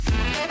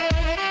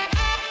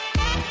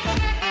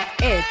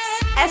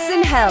S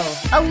in Hell,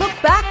 a look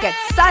back at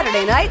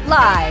Saturday Night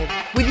Live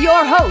with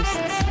your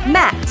hosts,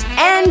 Matt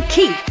and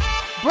Keith.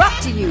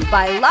 Brought to you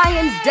by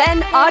Lions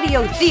Den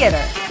Audio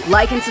Theater.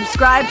 Like and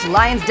subscribe to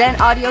Lions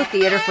Den Audio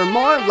Theater for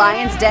more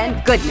Lions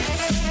Den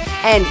goodness.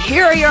 And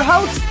here are your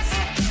hosts,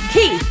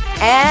 Keith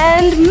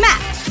and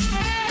Matt.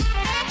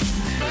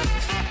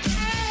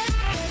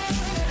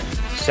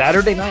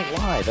 Saturday Night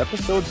Live,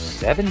 episode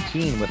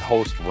 17 with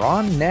host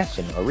Ron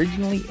Nessen,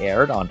 originally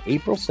aired on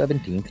April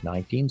 17th,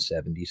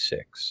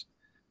 1976.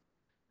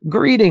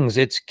 Greetings,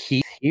 it's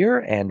Keith here,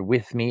 and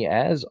with me,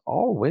 as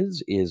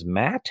always, is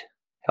Matt.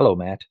 Hello,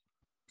 Matt.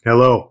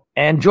 Hello.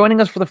 And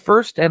joining us for the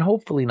first and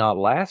hopefully not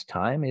last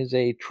time is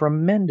a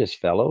tremendous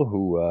fellow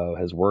who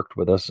has worked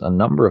with us a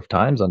number of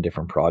times on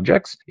different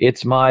projects.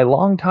 It's my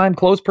longtime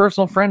close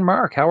personal friend,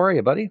 Mark. How are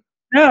you, buddy?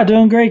 Yeah,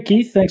 doing great,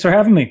 Keith. Thanks for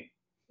having me.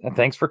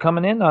 Thanks for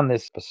coming in on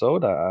this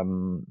episode.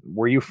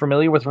 Were you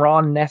familiar with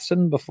Ron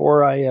Nessen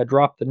before I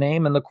dropped the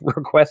name and the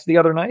request the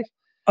other night?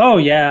 Oh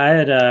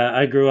yeah,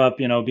 I grew up,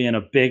 being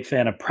a big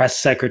fan of press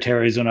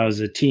secretaries when I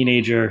was a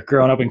teenager,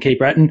 growing up in Cape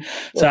Breton.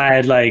 So I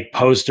had like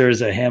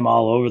posters of him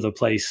all over the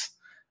place.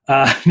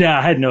 Yeah,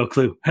 I had no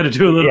clue how to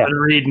do a little bit of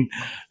reading.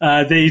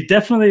 They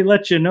definitely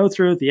let you know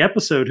throughout the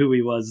episode who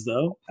he was,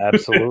 though.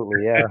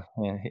 Absolutely, yeah.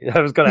 I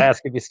was going to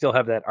ask if you still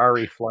have that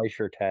Ari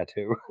Fleischer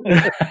tattoo.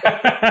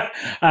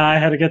 I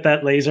had to get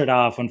that lasered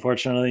off,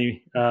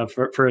 unfortunately,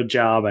 for a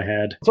job I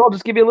had. So I'll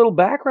just give you a little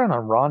background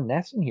on Ron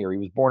Nessen here. He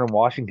was born in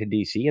Washington,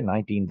 D.C. in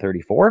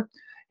 1934.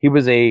 He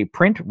was a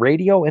print,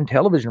 radio, and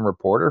television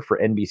reporter for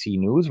NBC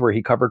News, where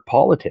he covered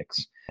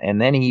politics. And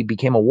then he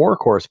became a war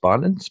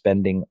correspondent,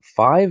 spending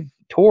 5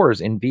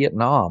 tours in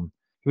Vietnam.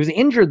 He was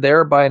injured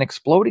there by an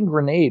exploding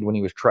grenade when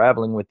he was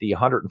traveling with the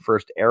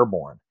 101st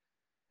Airborne.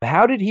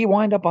 How did he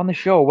wind up on the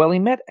show? Well, he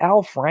met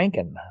Al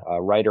Franken,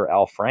 writer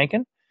Al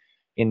Franken,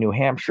 in New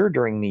Hampshire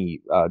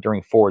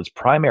during Ford's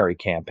primary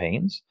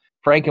campaigns.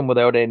 Franken,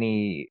 without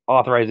any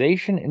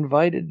authorization,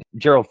 invited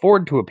Gerald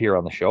Ford to appear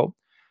on the show.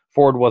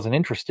 Ford wasn't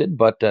interested,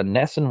 but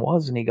Nessen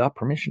was, and he got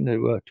permission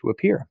to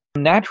appear.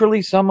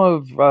 Naturally, some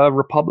of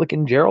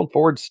Republican Gerald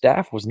Ford's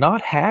staff was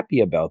not happy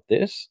about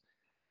this,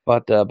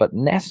 but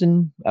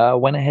Nessen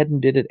went ahead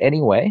and did it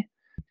anyway.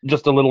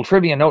 Just a little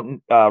trivia note: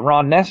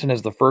 Ron Nessen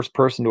is the first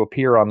person to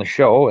appear on the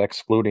show,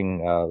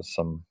 excluding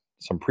some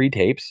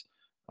pre-tapes,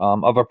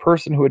 of a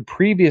person who had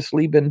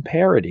previously been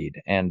parodied,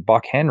 and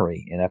Buck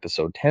Henry in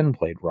episode 10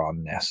 played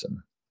Ron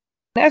Nessen.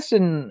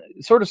 Nessen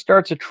sort of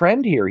starts a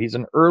trend here. He's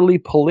an early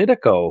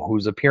Politico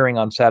who's appearing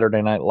on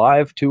Saturday Night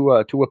Live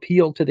to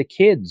appeal to the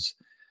kids.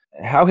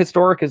 How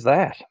historic is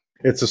that?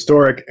 It's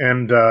historic,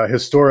 and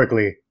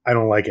historically, I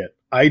don't like it.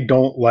 I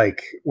don't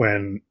like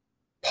when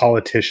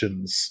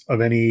politicians of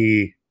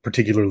any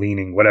particular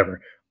leaning,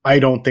 whatever, I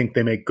don't think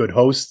they make good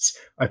hosts.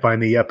 I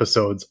find the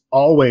episodes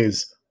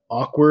always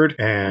awkward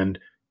and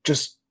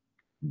just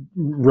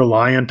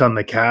reliant on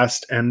the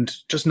cast, and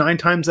just 9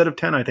 times out of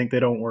 10, I think they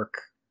don't work.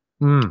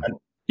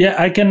 Yeah,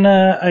 I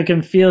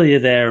can feel you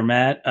there,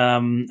 Matt.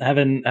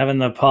 Having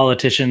the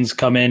politicians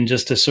come in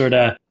just to sort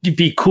of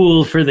be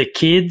cool for the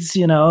kids,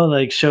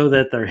 like show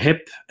that they're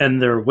hip and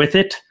they're with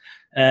it.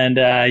 And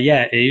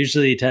it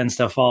usually tends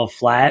to fall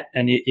flat,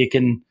 and you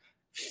can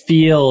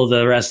feel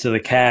the rest of the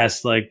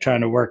cast like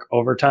trying to work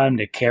overtime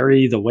to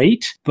carry the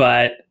weight.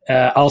 But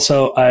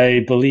also, I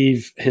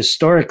believe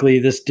historically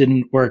this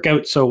didn't work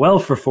out so well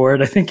for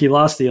Ford. I think he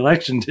lost the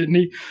election, didn't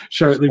he?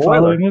 Shortly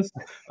following this.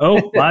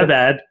 Oh, my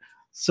bad.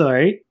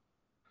 Sorry.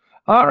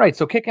 All right,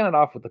 so kicking it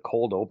off with the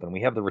cold open,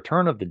 we have the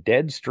return of the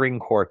Dead String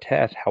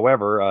Quartet.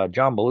 However,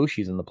 John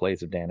Belushi's in the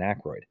place of Dan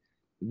Aykroyd.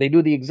 They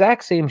do the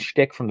exact same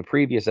shtick from the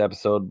previous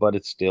episode, but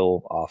it's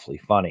still awfully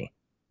funny.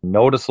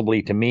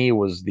 Noticeably to me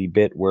was the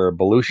bit where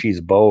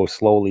Belushi's bow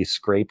slowly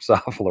scrapes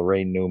off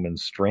Lorraine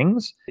Newman's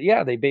strings.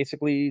 Yeah,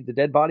 the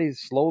dead bodies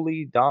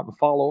slowly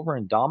fall over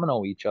and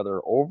domino each other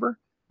over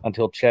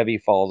until Chevy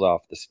falls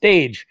off the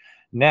stage.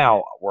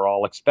 Now, we're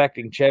all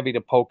expecting Chevy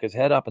to poke his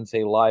head up and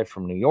say live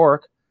from New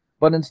York,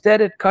 but instead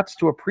it cuts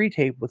to a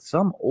pre-tape with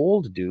some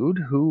old dude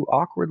who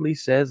awkwardly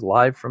says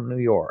live from New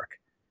York.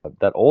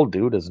 That old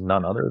dude is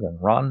none other than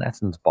Ron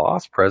Nessen's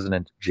boss,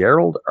 President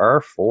Gerald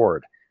R.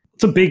 Ford.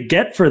 It's a big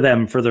get for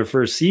them for their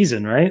first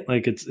season, right?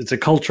 Like it's a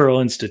cultural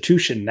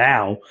institution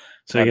now.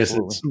 So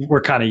Absolutely. I guess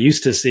we're kind of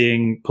used to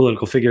seeing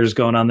political figures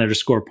going on there to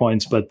score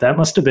points, but that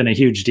must have been a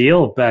huge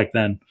deal back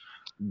then.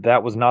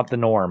 That was not the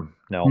norm,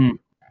 no.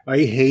 I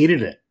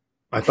hated it.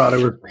 I thought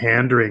it was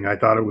pandering. I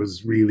thought it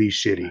was really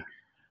shitty.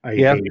 I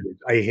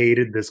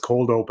hated this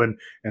cold open,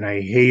 and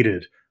I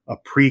hated a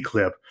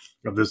pre-clip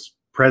of this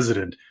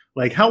president.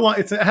 Like, how long?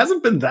 It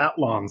hasn't been that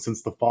long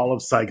since the fall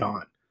of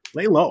Saigon.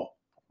 Lay low.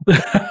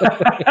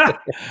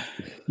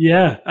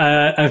 Yeah,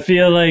 I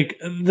feel like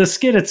the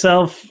skit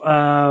itself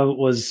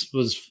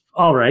was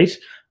all right.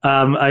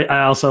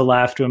 I also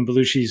laughed when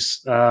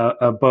Belushi's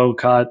bow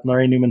caught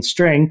Lorraine Newman's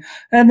string,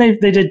 and they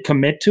did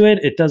commit to it.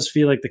 It does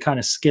feel like the kind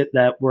of skit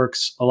that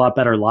works a lot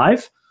better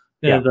live.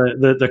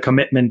 The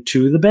commitment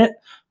to the bit.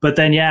 But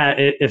then,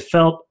 it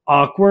felt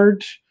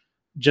awkward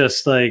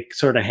just like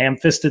sort of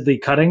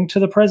ham-fistedly cutting to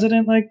the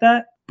president like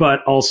that.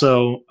 But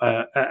also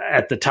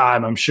at the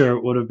time, I'm sure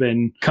it would have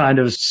been kind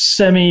of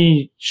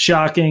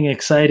semi-shocking,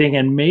 exciting,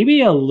 and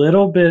maybe a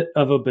little bit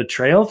of a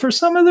betrayal for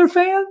some of their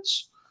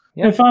fans.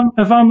 Yeah. If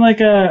I'm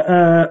like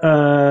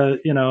a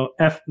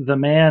F the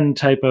man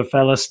type of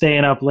fella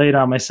staying up late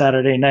on my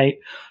Saturday night,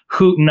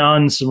 hooting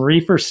on some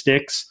reefer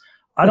sticks,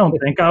 I don't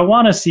think I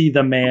want to see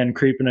the man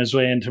creeping his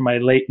way into my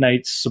late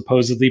night,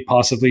 supposedly,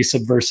 possibly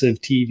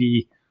subversive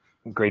TV.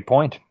 Great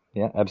point.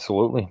 Yeah,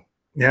 absolutely.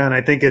 Yeah, and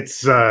I think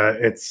it's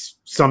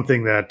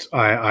something that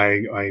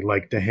I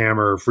like to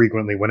hammer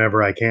frequently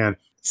whenever I can.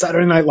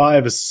 Saturday Night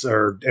Live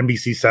or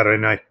NBC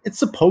Saturday Night, it's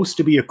supposed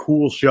to be a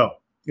cool show.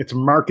 It's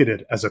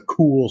marketed as a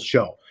cool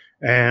show.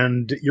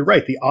 And you're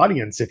right, the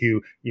audience, if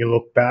you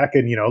look back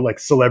and, like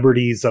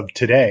celebrities of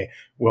today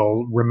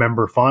will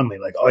remember fondly,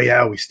 like, oh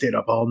yeah, we stayed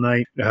up all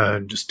night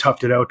and just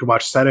toughed it out to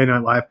watch Saturday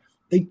Night Live.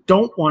 They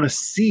don't want to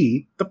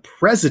see the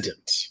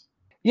president.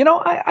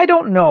 I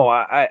don't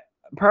know.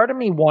 Part of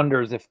me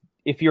wonders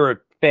if you're a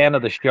fan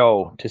of the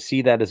show, to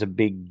see that as a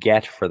big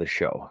get for the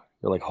show.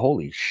 You're like,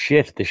 holy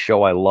shit, the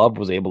show I loved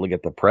was able to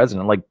get the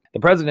president. Like,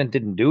 the president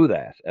didn't do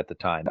that at the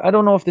time. I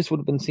don't know if this would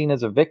have been seen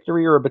as a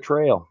victory or a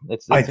betrayal.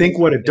 I think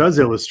what it does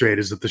illustrate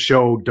is that the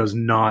show does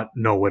not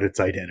know what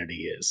its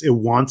identity is. It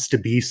wants to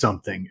be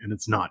something, and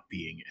it's not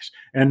being it.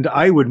 And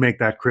I would make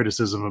that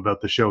criticism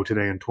about the show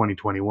today in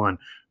 2021.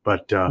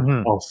 But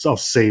I'll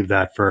save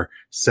that for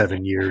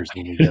 7 years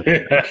when we get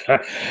there.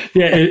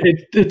 Yeah,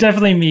 it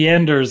definitely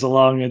meanders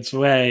along its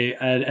way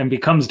and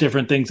becomes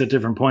different things at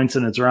different points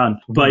in its run.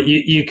 But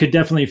you could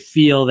definitely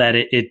feel that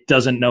it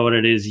doesn't know what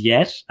it is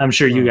yet. I'm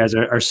sure you guys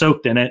are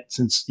soaked in it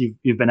since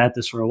you've been at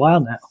this for a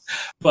while now.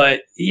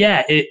 But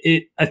yeah,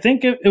 I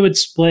think it would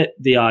split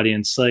the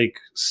audience. Like,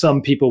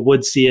 some people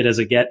would see it as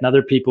a get, and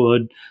other people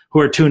who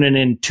are tuning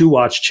in to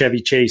watch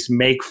Chevy Chase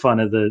make fun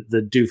of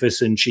the doofus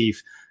in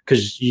chief,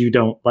 because you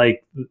don't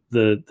like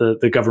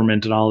the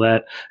government and all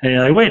that. And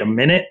you're like, wait a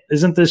minute,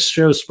 isn't this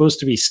show supposed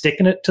to be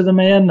sticking it to the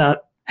man, not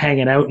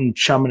hanging out and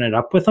chumming it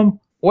up with him?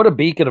 What a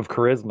beacon of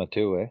charisma,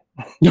 too, eh?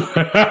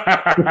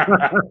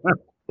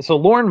 So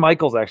Lorne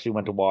Michaels actually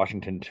went to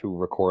Washington to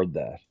record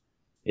that.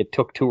 It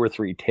took 2 or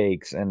 3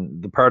 takes,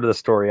 and the part of the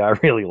story I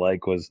really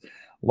like was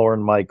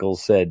Lorne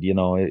Michaels said,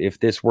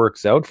 if this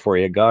works out for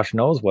you, gosh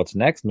knows what's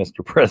next,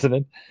 Mr.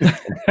 President.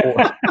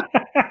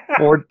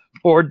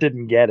 Ford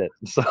didn't get it,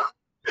 so...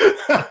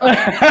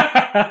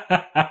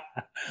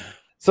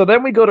 So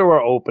then we go to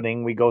our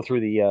opening. We go through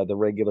the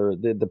regular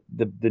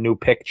the new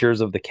pictures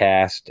of the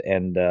cast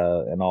and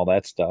all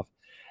that stuff.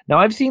 Now,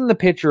 I've seen the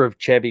picture of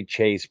Chevy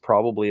Chase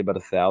probably about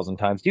 1,000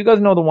 times. Do you guys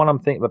know the one I'm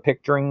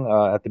picturing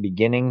at the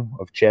beginning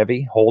of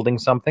Chevy holding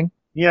something?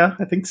 Yeah,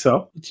 I think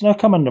so. It's not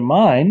coming to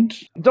mind.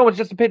 No, it's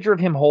just a picture of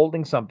him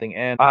holding something.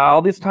 And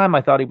all this time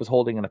I thought he was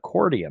holding an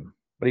accordion,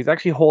 but he's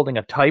actually holding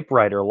a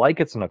typewriter like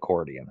it's an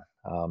accordion.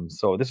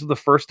 So this is the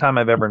first time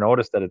I've ever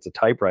noticed that it's a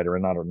typewriter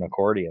and not an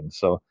accordion.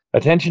 So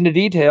attention to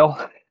detail.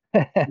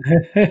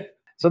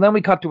 So then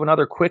we cut to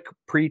another quick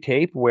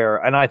pre-tape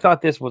and I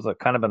thought this was a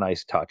kind of a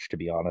nice touch, to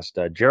be honest.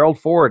 Gerald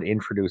Ford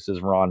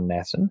introduces Ron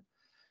Nessen,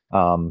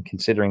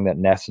 considering that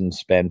Nessen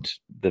spent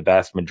the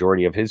vast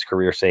majority of his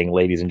career saying,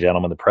 ladies and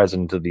gentlemen, the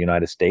President of the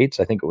United States.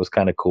 I think it was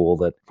kind of cool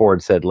that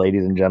Ford said,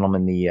 ladies and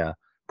gentlemen, the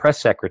press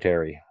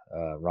secretary,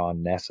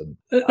 Ron Nessen.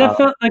 That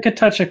felt like a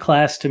touch of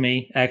class to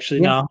me,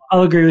 actually. Yeah. No,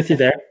 I'll agree with you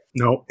there.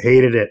 No,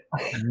 hated it.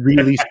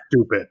 Really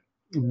stupid.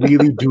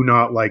 Really do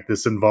not like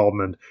this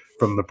involvement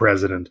from the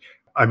president.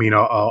 I mean,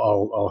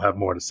 I'll have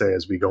more to say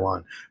as we go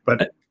on,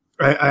 but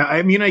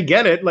I mean, I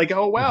get it. Like,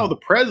 oh wow, the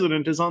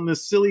president is on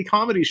this silly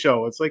comedy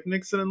show. It's like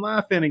Nixon and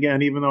Laugh-In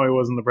again, even though he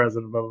wasn't the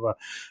president. Blah blah blah.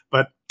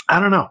 But I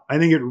don't know. I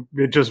think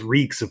it just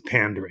reeks of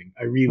pandering.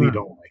 I really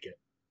don't like it.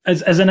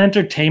 As an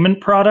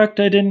entertainment product,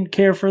 I didn't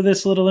care for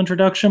this little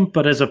introduction,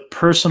 but as a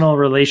personal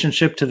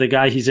relationship to the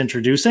guy he's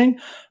introducing,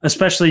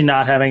 especially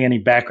not having any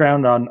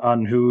background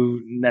on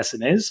who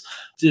Nessen is,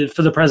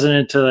 for the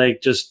president to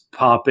like just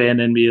pop in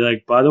and be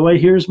like, by the way,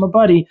 here's my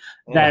buddy,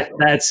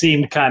 that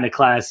seemed kind of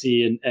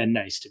classy and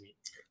nice to me.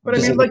 But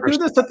I mean, like, do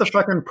this at the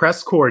fucking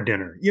press corps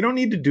dinner. You don't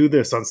need to do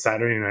this on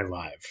Saturday Night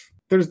Live.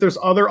 There's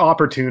other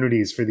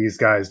opportunities for these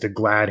guys to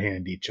glad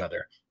hand each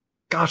other.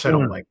 Gosh, I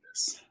don't like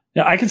this.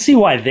 Yeah, I can see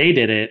why they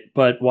did it,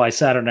 but why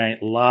Saturday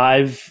Night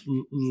Live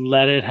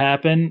let it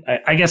happen,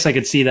 I guess I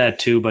could see that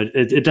too, but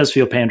it does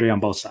feel pandering on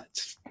both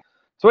sides.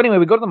 So anyway,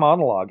 we go to the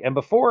monologue, and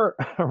before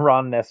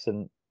Ron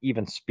Nessen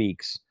even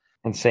speaks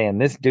and saying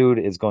this dude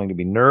is going to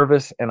be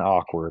nervous and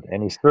awkward,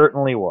 and he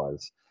certainly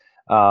was.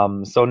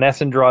 So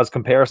Nessen draws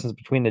comparisons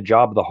between the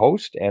job of the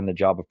host and the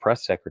job of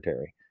press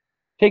secretary.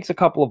 Takes a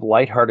couple of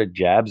lighthearted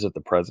jabs at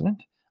the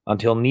president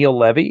until Neil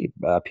Levy,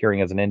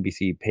 appearing as an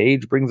NBC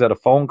page, brings out a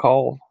phone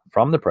call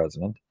from the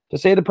president to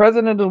say the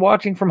president is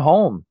watching from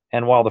home.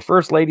 And while the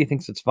first lady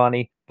thinks it's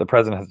funny, the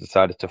president has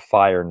decided to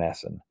fire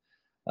Nessen.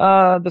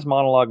 This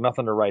monologue,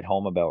 nothing to write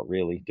home about,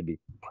 really, to be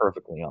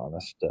perfectly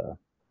honest.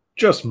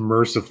 Just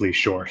mercifully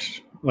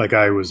short. Like,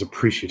 I was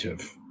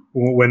appreciative.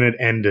 When it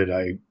ended,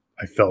 I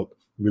felt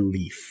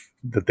relief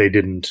that they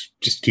didn't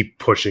just keep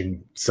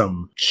pushing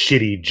some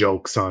shitty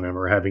jokes on him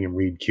or having him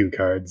read cue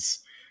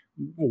cards.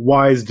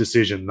 Wise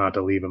decision not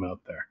to leave him out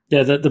there.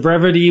 Yeah, the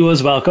brevity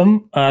was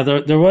welcome.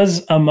 There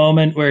was a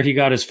moment where he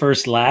got his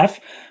first laugh,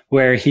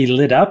 where he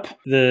lit up.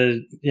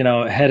 The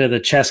head of the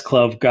chess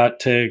club got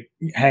to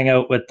hang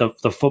out with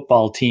the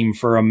football team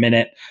for a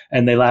minute,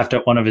 and they laughed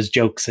at one of his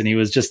jokes, and he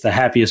was just the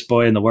happiest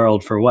boy in the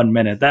world for 1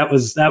 minute. That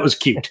was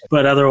cute.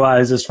 But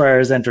otherwise, as far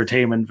as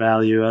entertainment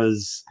value, I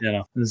was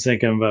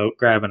thinking about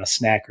grabbing a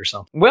snack or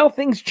something. Well,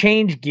 things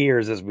change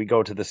gears as we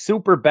go to the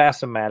Super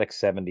Bass-O-Matic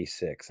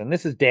 76, and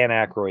this is Dan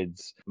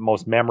Aykroyd's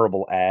most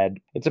memorable ad.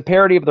 It's a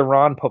parody of the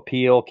Ron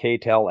Popeil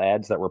K-Tel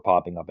ads that were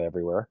popping up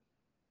everywhere.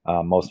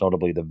 Most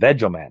notably the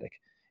Veg-O-Matic.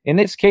 In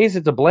this case,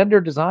 it's a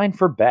blender designed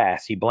for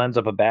bass. He blends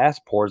up a bass,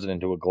 pours it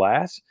into a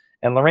glass,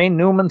 and Lorraine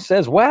Newman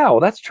says, "Wow,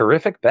 that's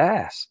terrific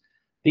bass."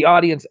 The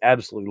audience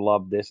absolutely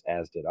loved this,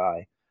 as did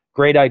I.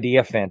 Great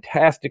idea,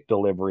 fantastic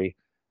delivery.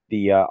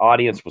 The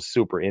audience was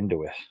super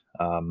into it.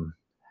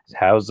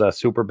 How's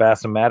Super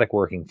Bass-O-Matic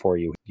working for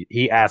you?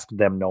 He asked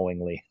them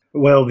knowingly.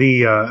 Well,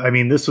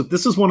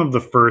 this is one of the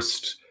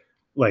first,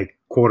 like,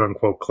 quote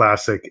unquote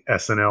classic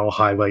SNL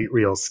highlight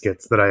reel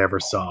skits that I ever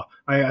saw.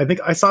 I think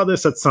I saw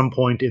this at some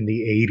point in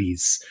the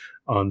 80s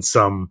on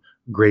some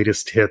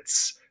greatest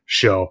hits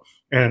show.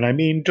 And I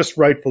mean, just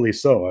rightfully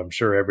so. I'm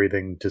sure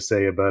everything to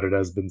say about it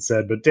has been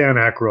said, but Dan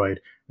Aykroyd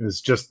is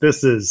just,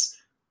 this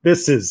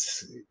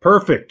is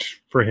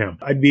perfect for him.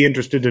 I'd be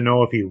interested to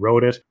know if he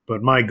wrote it,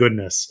 but my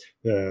goodness,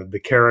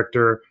 the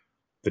character,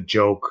 the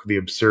joke, the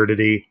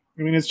absurdity.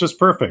 I mean, it's just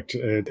perfect.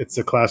 It's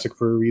a classic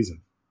for a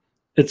reason.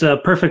 It's a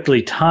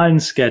perfectly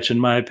timed sketch, in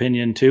my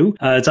opinion, too.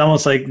 It's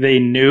almost like they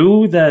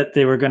knew that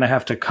they were going to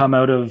have to come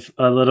out of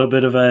a little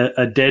bit of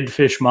a dead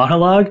fish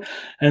monologue.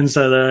 And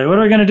so they're like, what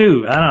are we going to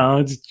do? I don't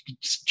know.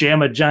 Just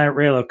jam a giant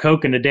rail of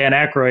Coke into Dan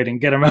Aykroyd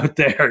and get him out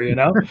there,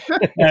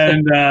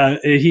 And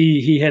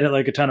he hit it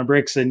like a ton of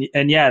bricks. And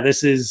yeah,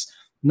 this is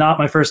not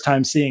my first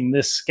time seeing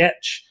this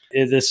sketch.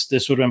 This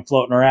would have been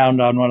floating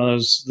around on one of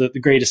those the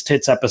greatest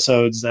hits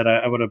episodes that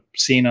I would have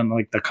seen on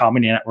like the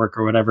Comedy Network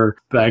or whatever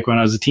back when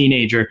I was a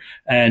teenager.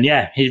 And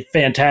yeah, he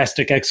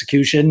fantastic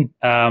execution.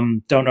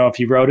 Don't know if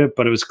he wrote it,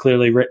 but it was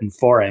clearly written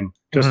for him.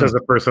 Just as a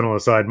personal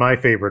aside, my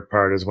favorite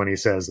part is when he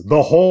says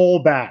the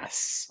whole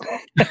bass.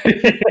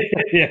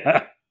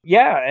 Yeah.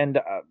 Yeah, and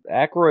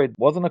Aykroyd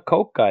wasn't a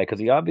Coke guy because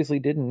he obviously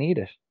didn't need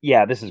it.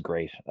 Yeah, this is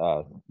great.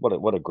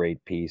 What a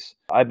great piece.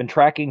 I've been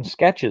tracking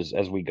sketches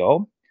as we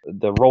go.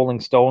 The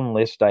Rolling Stone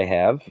list I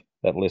have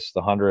that lists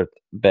the 100th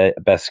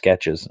best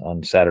sketches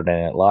on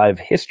Saturday Night Live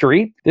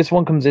history. This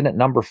one comes in at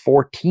number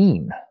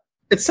 14.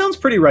 It sounds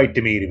pretty right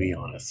to me, to be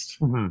honest.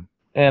 Mm-hmm.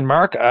 And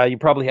Mark, you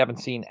probably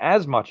haven't seen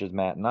as much as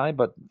Matt and I,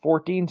 but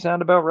 14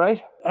 sound about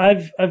right?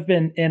 I've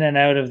been in and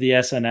out of the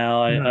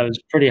SNL. I was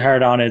pretty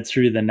hard on it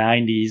through the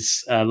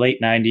 90s,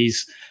 late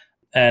 90s,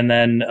 and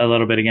then a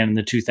little bit again in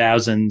the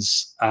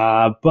 2000s.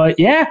 But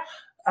yeah,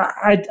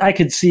 I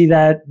could see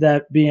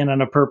that being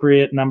an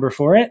appropriate number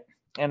for it.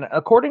 And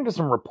according to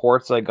some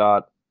reports I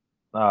got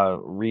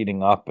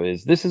reading up,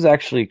 this is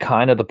actually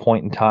kind of the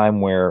point in time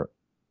where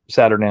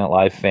Saturday Night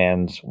Live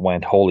fans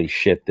went, holy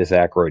shit, this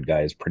Aykroyd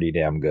guy is pretty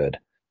damn good.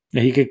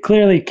 He could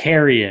clearly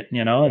carry it,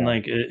 and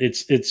like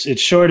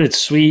it's short, it's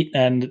sweet,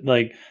 and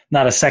like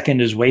not a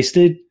second is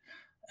wasted.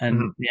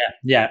 And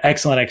yeah,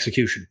 excellent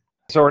execution.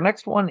 So our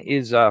next one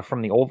is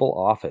from the Oval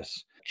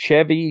Office.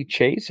 Chevy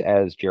Chase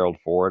as Gerald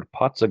Ford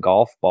putts a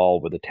golf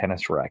ball with a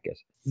tennis racket.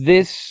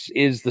 This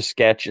is the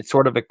sketch. It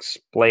sort of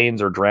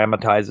explains or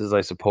dramatizes,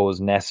 I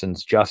suppose,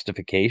 Nesson's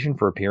justification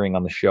for appearing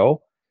on the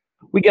show.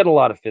 We get a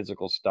lot of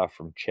physical stuff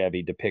from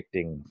Chevy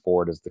depicting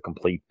Ford as the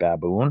complete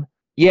baboon.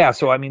 Yeah,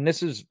 so I mean,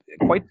 this is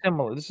quite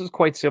similar. This is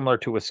quite similar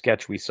to a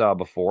sketch we saw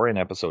before in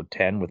episode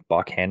 10 with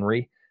Buck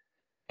Henry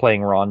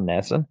playing Ron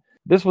Nesson.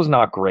 This was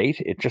not great.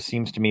 It just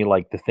seems to me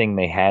like the thing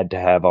they had to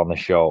have on the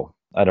show.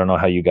 I don't know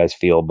how you guys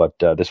feel, but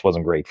this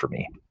wasn't great for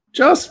me.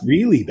 Just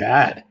really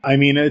bad. I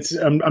mean,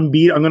 I'm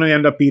going to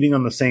end up beating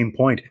on the same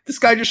point. This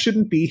guy just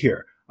shouldn't be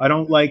here. I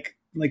don't like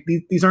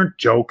these aren't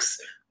jokes.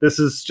 This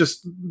is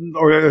just,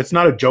 or it's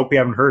not a joke we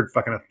haven't heard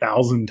fucking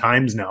 1,000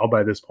 times now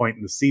by this point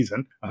in the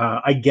season.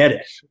 I get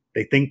it.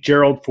 They think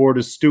Gerald Ford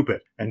is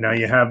stupid. And now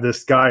you have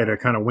this guy to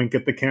kind of wink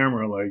at the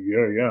camera like,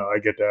 yeah, I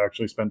get to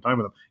actually spend time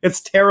with him.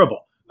 It's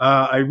terrible.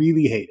 I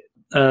really hate it.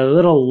 A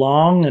little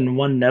long in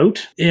one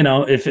note.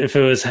 If it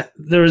was,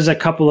 there was a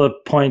couple of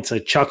points I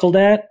chuckled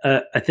at.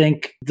 I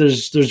think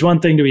there's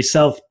one thing to be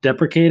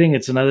self-deprecating.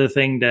 It's another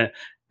thing to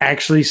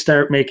actually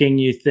start making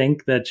you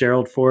think that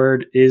Gerald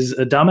Ford is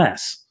a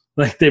dumbass.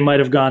 Like they might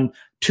have gone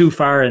too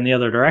far in the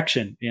other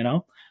direction,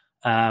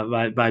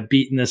 by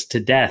beating this to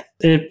death.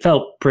 It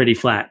felt pretty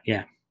flat,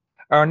 yeah.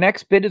 Our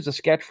next bit is a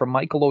sketch from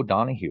Michael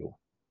O'Donoghue,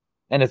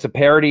 and it's a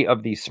parody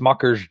of the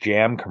Smucker's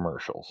Jam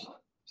commercials.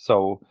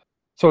 So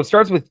it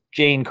starts with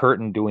Jane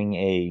Curtin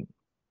doing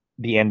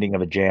the ending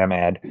of a jam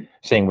ad,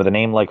 saying, with a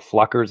name like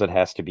Fluckers, it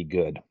has to be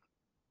good.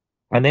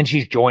 And then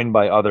she's joined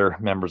by other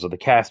members of the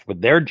cast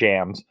with their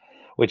jams,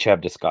 which have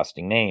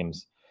disgusting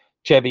names.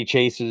 Chevy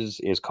Chase's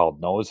is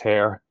called Nose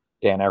Hair.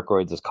 Dan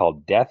Aykroyd's is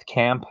called Death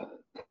Camp.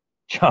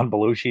 John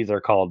Belushi's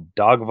are called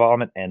Dog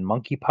Vomit and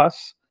Monkey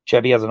Pus.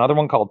 Chevy has another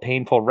one called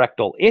Painful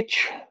Rectal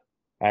Itch.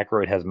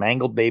 Aykroyd has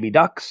Mangled Baby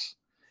Ducks.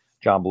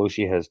 John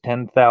Belushi has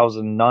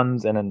 10,000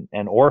 nuns and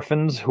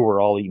orphans who were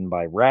all eaten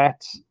by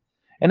rats.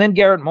 And then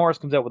Garrett Morris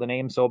comes out with a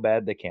name so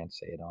bad they can't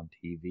say it on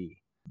TV.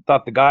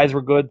 Thought the guys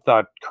were good.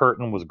 Thought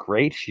Curtin was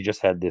great. She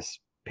just had this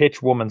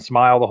pitch woman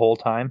smile the whole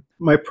time.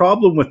 My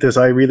problem with this,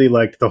 I really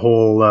liked the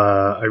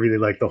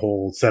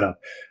whole setup.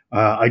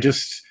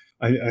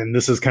 And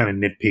this is kind of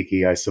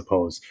nitpicky, I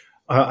suppose.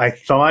 I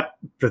thought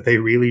that they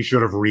really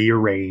should have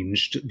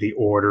rearranged the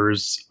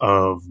orders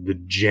of the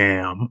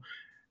jam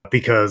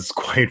because,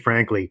 quite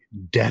frankly,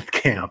 Death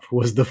Camp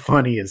was the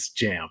funniest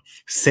jam.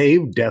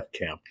 Save Death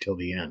Camp till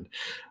the end.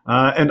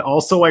 And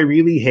also, I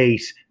really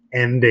hate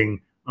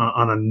ending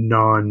on a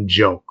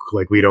non-joke,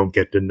 like we don't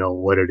get to know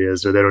what it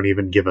is, or they don't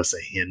even give us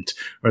a hint,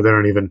 or they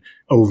don't even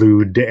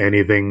allude to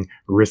anything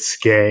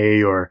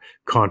risque or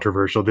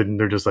controversial.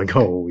 They're just like,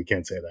 oh, we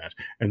can't say that,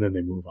 and then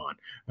they move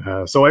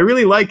on. So I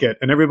really like it,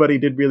 and everybody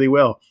did really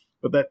well.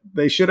 But that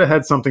they should have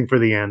had something for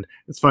the end.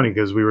 It's funny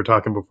because we were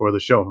talking before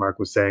the show. Mark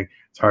was saying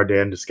it's hard to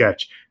end a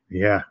sketch.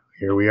 Yeah,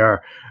 here we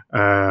are.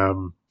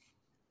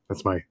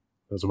 Those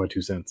are my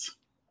 2 cents.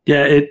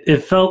 Yeah,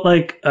 it felt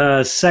like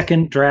a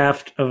second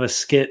draft of a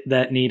skit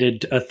that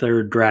needed a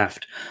third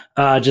draft.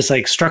 Just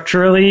like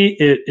structurally,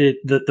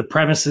 the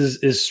premise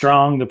is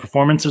strong, the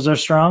performances are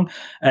strong,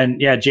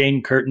 and yeah,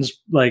 Jane Curtin's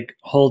like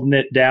holding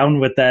it down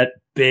with that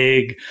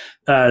big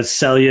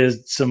sell you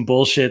some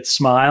bullshit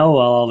smile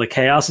while all the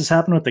chaos is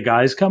happening with the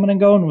guys coming and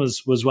going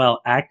was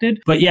well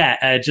acted. But yeah,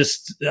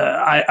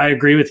 I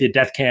agree with you.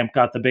 Death Camp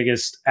got the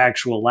biggest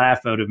actual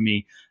laugh out of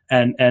me.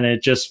 And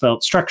it just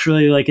felt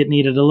structurally like it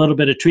needed a little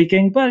bit of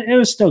tweaking, but it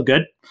was still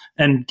good.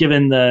 And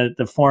given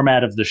the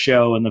format of the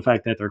show and the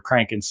fact that they're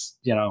cranking,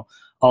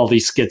 all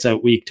these skits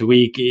out week to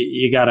week,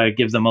 you got to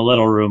give them a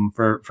little room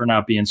for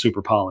not being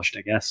super polished,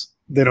 I guess.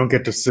 They don't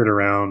get to sit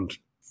around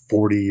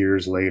 40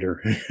 years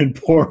later and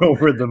pour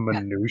over the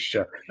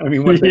minutia. I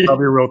mean, they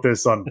probably wrote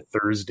this on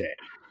Thursday.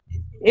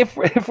 If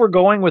we're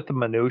going with the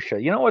minutia,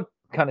 you know what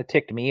kind of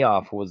ticked me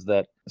off was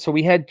that, so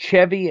we had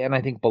Chevy and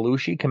I think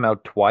Belushi come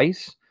out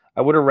twice.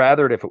 I would have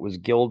rathered if it was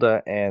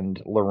Gilda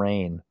and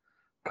Lorraine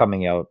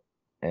coming out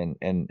and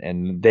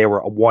they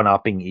were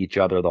one-upping each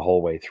other the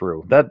whole way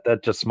through. That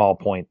just small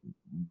point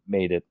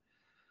made it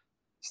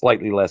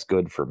slightly less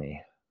good for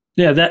me.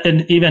 Yeah, that,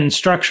 and even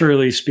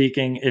structurally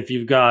speaking, if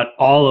you've got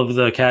all of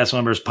the cast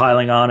members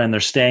piling on and they're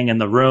staying in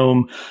the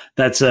room,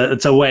 it's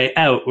a way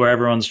out where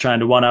everyone's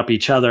trying to one-up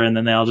each other and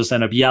then they all just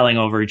end up yelling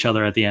over each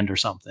other at the end or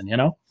something, you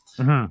know?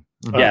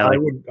 Mm-hmm. Yeah,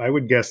 I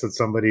would guess that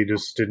somebody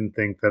just didn't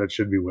think that it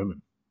should be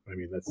women. I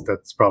mean,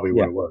 that's probably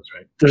what it was,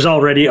 right? There's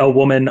already a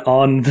woman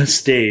on the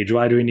stage.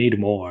 Why do we need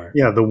more?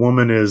 Yeah, the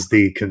woman is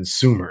the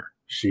consumer.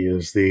 She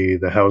is the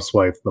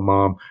housewife, the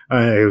mom.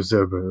 It was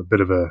a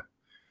bit of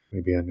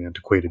maybe an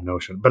antiquated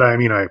notion. But I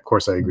mean, of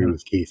course I agree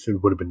with Keith.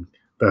 It would have been,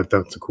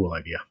 that's a cool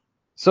idea.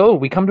 So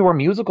we come to our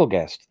musical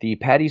guest, the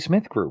Patti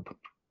Smith Group.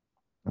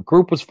 The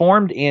group was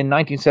formed in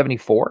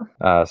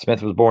 1974.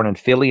 Smith was born in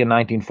Philly in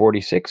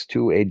 1946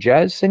 to a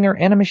jazz singer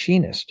and a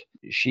machinist.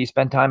 She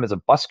spent time as a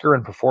busker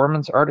and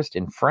performance artist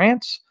in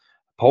France,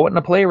 a poet and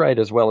a playwright,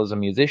 as well as a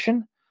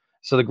musician.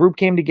 So the group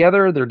came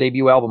together. Their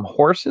debut album,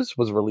 Horses,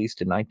 was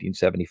released in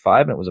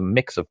 1975, and it was a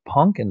mix of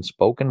punk and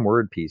spoken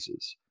word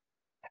pieces.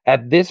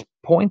 At this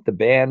point, the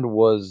band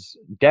was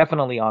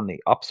definitely on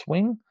the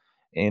upswing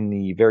in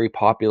the very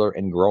popular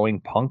and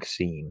growing punk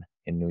scene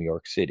in New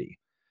York City.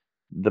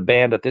 The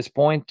band at this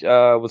point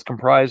was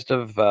comprised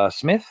of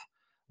Smith,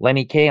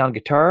 Lenny Kaye on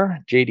guitar,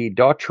 J.D.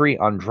 Daughtry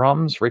on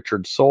drums,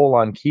 Richard Soul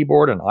on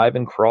keyboard, and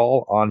Ivan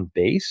Krall on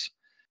bass.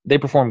 They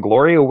performed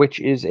Gloria, which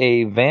is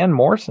a Van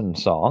Morrison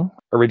song,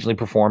 originally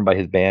performed by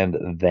his band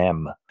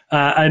Them.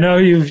 I know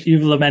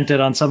you've lamented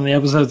on some of the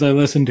episodes I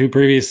listened to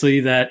previously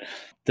that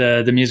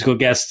the musical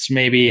guests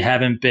maybe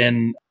haven't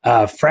been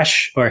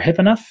fresh or hip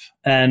enough.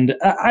 And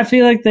I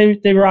feel like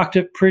they rocked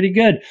it pretty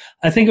good.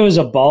 I think it was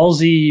a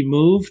ballsy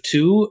move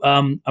too.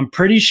 I'm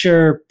pretty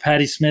sure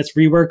Patti Smith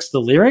reworks the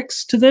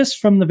lyrics to this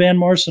from the Van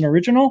Morrison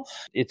original.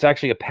 It's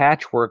actually a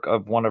patchwork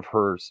of one of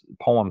her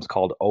poems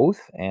called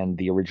Oath and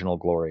the original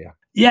Gloria.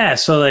 Yeah,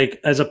 so like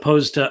as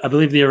opposed to, I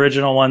believe the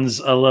original one's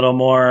a little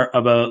more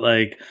about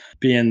like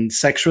being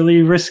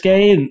sexually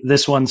risque.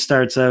 This one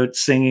starts out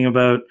singing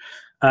about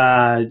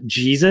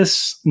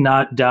Jesus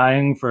not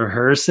dying for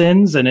her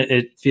sins, and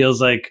it feels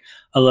like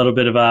a little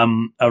bit of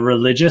a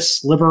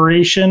religious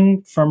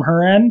liberation from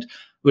her end,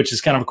 which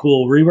is kind of a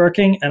cool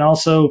reworking, and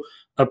also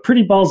a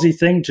pretty ballsy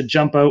thing to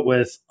jump out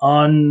with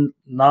on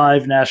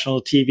live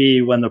national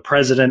TV when the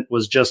president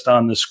was just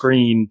on the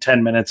screen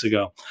 10 minutes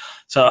ago.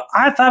 So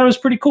I thought it was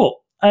pretty cool.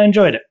 I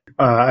enjoyed it.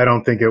 I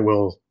don't think it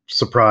will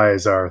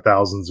surprise our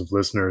thousands of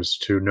listeners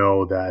to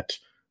know that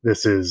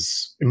this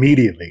is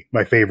immediately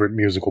my favorite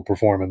musical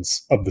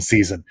performance of the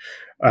season.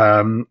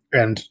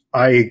 And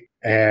I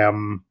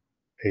am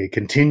a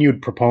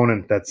continued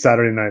proponent that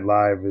Saturday Night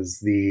Live is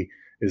the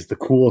is the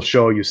cool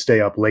show you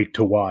stay up late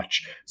to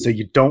watch. So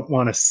you don't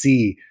want to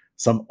see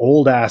some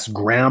old ass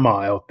grandma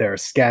out there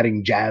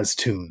scatting jazz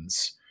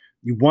tunes.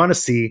 You want to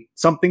see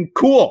something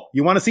cool.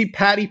 You want to see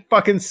Patti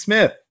fucking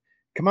Smith.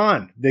 Come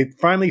on. They're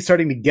finally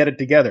starting to get it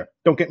together.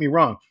 Don't get me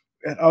wrong.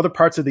 At other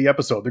parts of the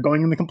episode, they're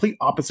going in the complete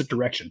opposite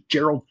direction.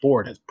 Gerald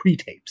Ford has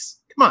pre-tapes.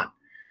 Come on.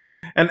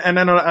 And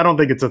I don't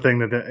think it's a thing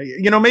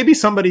that, maybe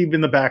somebody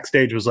in the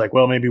backstage was like,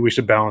 well, maybe we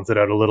should balance it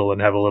out a little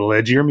and have a little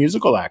edgier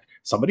musical act.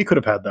 Somebody could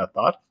have had that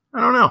thought. I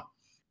don't know.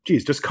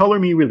 Geez, just color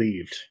me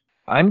relieved.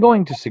 I'm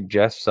going to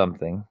suggest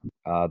something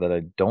that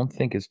I don't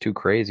think is too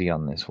crazy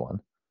on this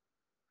one.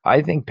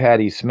 I think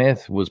Patti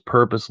Smith was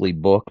purposely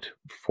booked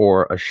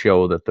for a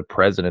show that the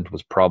president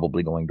was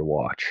probably going to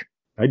watch.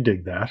 I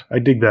dig that. I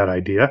dig that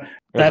idea.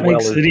 That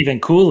makes it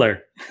even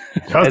cooler.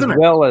 As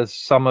well as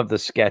some of the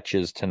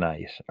sketches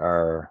tonight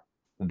are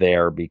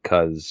there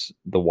because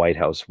the White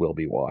House will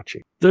be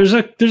watching. There's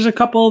a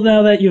couple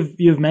now that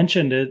you've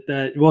mentioned it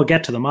that we'll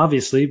get to them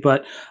obviously,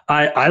 but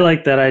I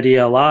like that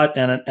idea a lot,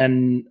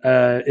 and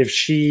if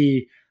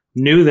she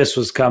knew this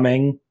was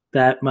coming,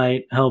 that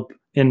might help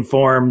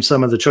inform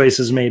some of the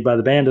choices made by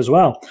the band as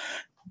well.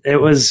 It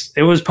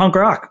was punk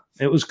rock.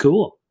 It was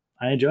cool.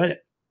 I enjoyed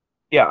it.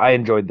 Yeah, I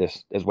enjoyed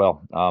this as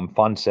well.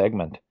 Fun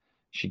segment.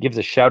 She gives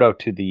a shout out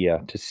to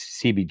to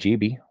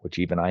CBGB, which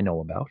even I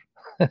know about.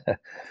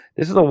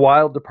 This is a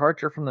wild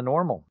departure from the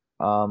normal.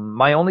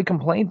 My only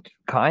complaint,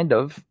 kind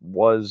of,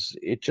 was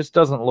it just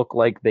doesn't look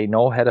like they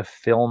know how to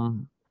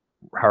film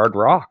hard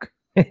rock.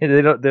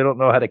 They don't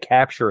know how to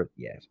capture it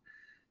yet.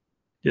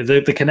 Yeah,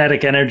 the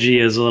kinetic energy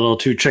is a little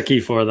too tricky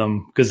for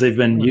them because they've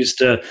been used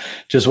to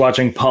just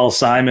watching Paul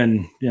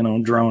Simon,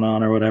 drone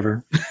on or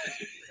whatever.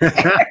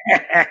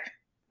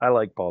 I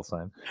like Paul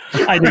Simon.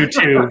 I do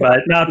too,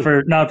 but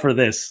not for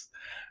this.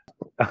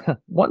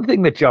 One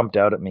thing that jumped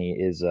out at me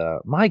is,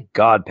 my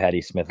God,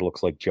 Patti Smith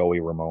looks like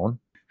Joey Ramone.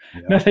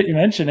 Yeah. Now that you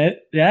mention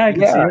it, yeah, I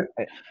can see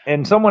it.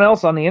 And someone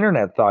else on the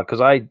internet thought, because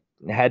I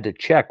had to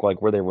check,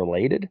 like, were they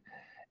related?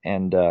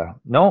 And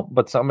no,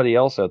 but somebody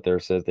else out there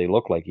says they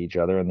look like each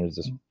other, and there's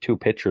just two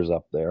pictures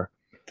up there.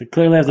 They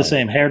clearly have the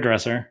same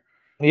hairdresser.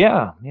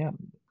 Yeah.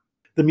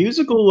 The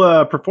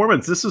musical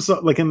performance, this is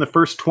like in the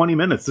first 20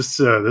 minutes.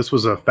 This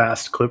was a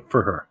fast clip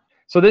for her.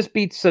 So this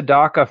beats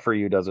Sadaka for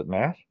you, does it,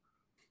 Matt?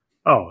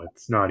 Oh,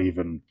 it's not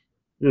even.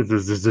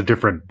 This is a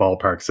different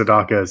ballpark.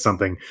 Sadaka is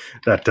something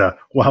that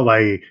while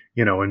I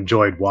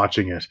enjoyed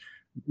watching it,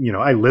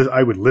 I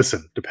would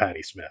listen to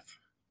Patti Smith.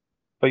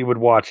 But you would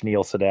watch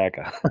Neil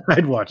Sedaka.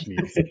 I'd watch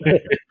Neil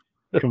Sedaka.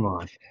 Come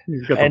on.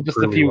 And just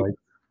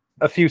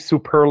a few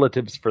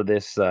superlatives for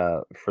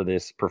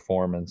this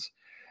performance.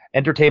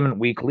 Entertainment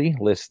Weekly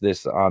lists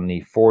this on the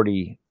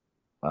 40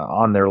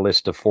 on their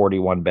list of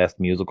 41 best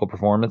musical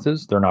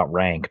performances. They're not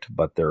ranked,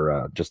 but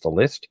they're just a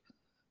list.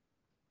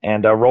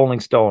 And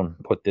Rolling Stone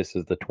put this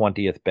as the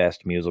 20th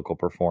best musical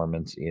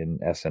performance in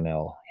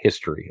SNL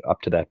history.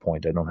 Up to that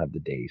point, I don't have the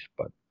date,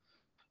 but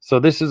so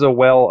this is a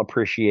well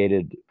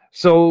appreciated.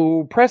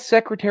 So press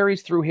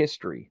secretaries through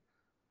history.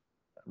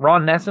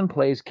 Ron Nessen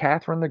plays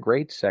Catherine the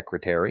Great's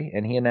secretary,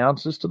 and he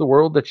announces to the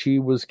world that she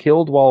was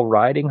killed while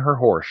riding her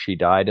horse. She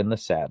died in the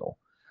saddle,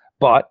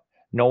 but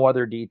no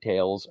other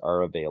details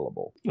are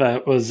available.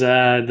 That was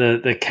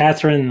the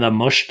Catherine the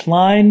Mushed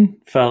line.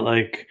 Felt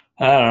like,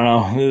 I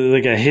don't know,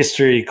 like a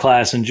history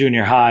class in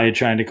junior high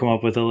trying to come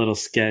up with a little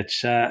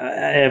sketch.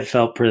 It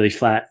felt pretty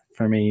flat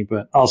for me,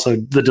 but also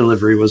the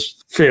delivery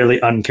was fairly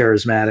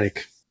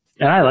uncharismatic.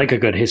 And I like a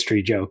good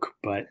history joke,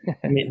 but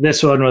I mean,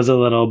 this one was a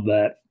little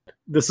bit.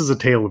 This is a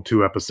tale of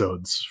two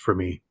episodes for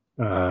me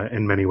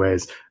in many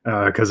ways,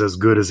 because as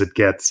good as it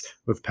gets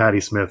with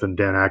Patti Smith and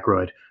Dan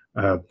Aykroyd,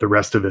 the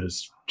rest of it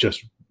is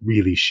just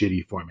really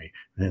shitty for me.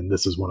 And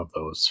this is one of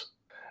those.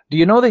 Do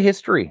you know the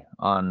history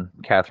on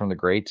Catherine the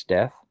Great's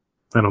death?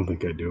 I don't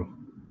think I do.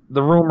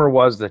 The rumor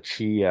was that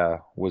she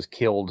was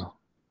killed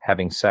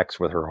having sex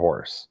with her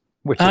horse.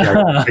 Which I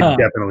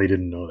definitely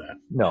didn't know that.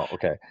 No,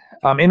 okay.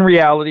 In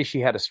reality, she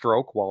had a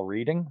stroke while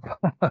reading.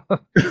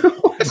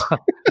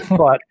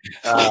 But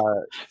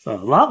a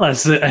lot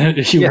less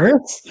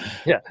humorous.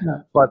 Yeah.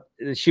 But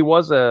she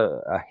was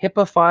a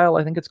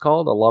hippophile, I think it's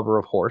called, a lover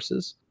of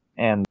horses.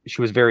 And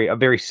she was a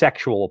very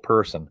sexual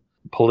person.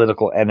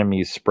 Political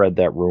enemies spread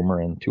that rumor,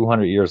 and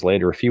 200 years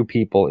later, a few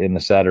people in the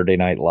Saturday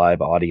Night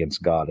Live audience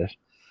got it.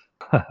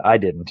 I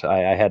didn't.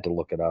 I had to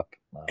look it up.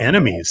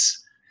 Enemies?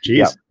 Jeez,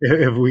 yep.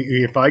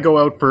 If I go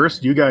out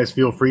first, you guys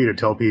feel free to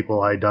tell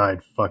people I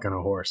died fucking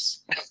a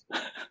horse.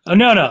 Oh,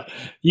 no.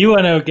 You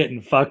went out getting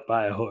fucked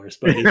by a horse,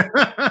 buddy.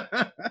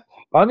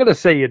 I'm going to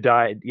say you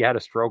died. You had a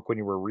stroke when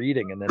you were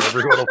reading, and then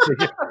everyone will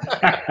figure.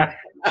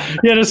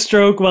 You had a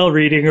stroke while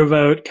reading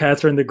about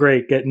Catherine the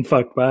Great getting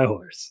fucked by a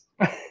horse.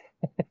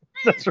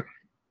 That's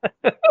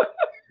right.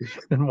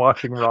 And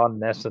watching Ron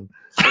Nessen.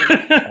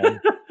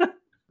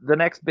 The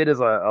next bit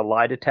is a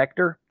lie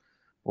detector.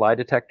 lie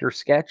detector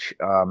sketch.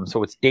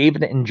 So it's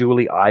David and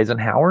Julie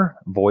Eisenhower,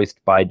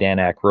 voiced by Dan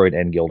Aykroyd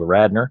and Gilda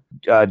Radner.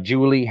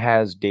 Julie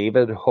has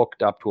David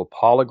hooked up to a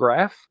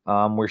polygraph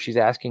where she's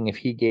asking if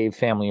he gave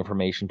family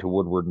information to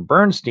Woodward and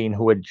Bernstein,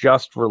 who had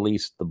just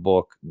released the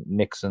book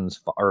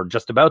or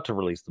just about to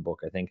release the book,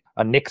 I think,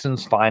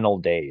 Nixon's Final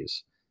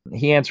Days.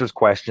 He answers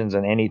questions,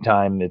 and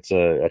anytime it's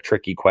a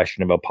tricky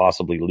question about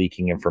possibly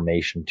leaking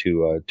information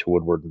to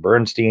Woodward and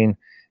Bernstein,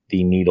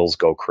 the needles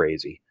go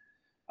crazy.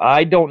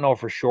 I don't know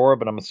for sure,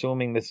 but I'm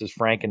assuming this is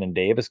Franken and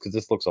Davis because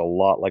this looks a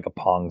lot like a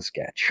Pong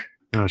sketch.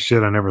 Oh,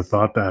 shit, I never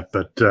thought that,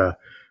 but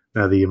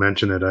now that you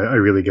mention it, I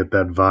really get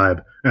that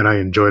vibe, and I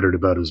enjoyed it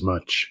about as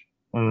much.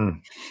 Yeah,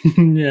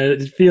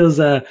 it feels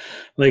like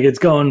it's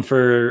going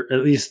for, at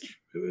least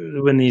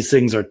when these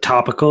things are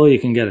topical, you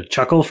can get a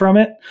chuckle from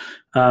it.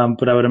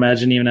 But I would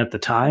imagine even at the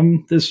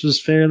time, this was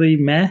fairly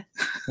meh.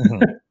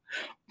 Mm-hmm.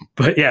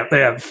 But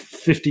yeah,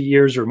 50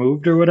 years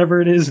removed or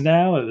whatever it is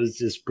now, it was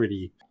just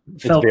pretty...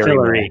 Felt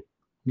fillery.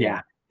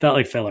 Yeah, felt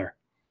like filler.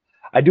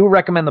 I do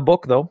recommend the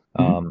book though,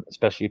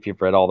 especially if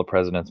you've read All the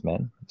President's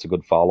Men. It's a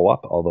good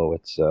follow-up, although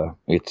it's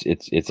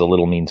a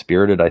little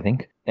mean-spirited, I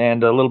think.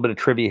 And a little bit of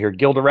trivia here: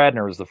 Gilda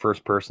Radner was the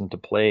first person to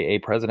play a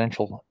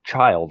presidential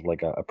child,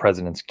 like a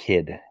president's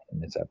kid,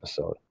 in this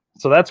episode.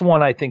 So that's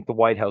one I think the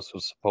White House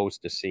was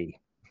supposed to see.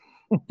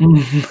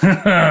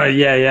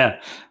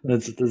 Yeah.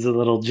 There's a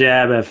little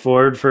jab at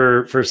Ford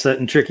for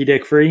setting Tricky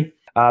Dick free.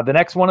 The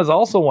next one is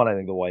also one I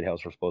think the White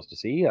House were supposed to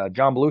see.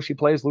 John Belushi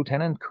plays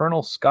Lieutenant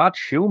Colonel Scott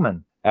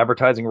Schumann,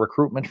 advertising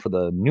recruitment for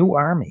the new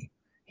army.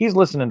 He's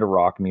listening to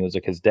rock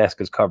music. His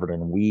desk is covered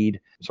in weed.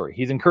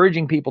 He's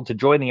encouraging people to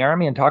join the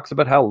army and talks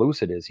about how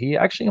loose it is. He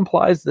actually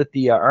implies that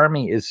the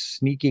army is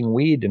sneaking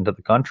weed into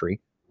the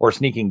country or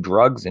sneaking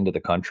drugs into the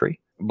country.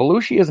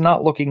 Belushi is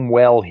not looking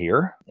well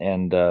here.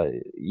 And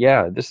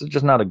this is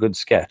just not a good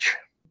sketch.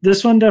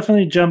 This one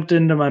definitely jumped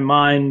into my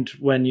mind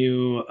when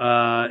you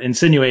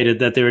insinuated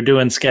that they were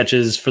doing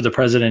sketches for the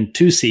president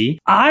to see.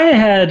 I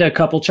had a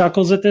couple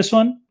chuckles at this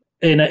one.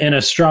 In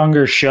a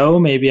stronger show,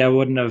 maybe I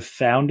wouldn't have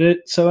found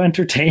it so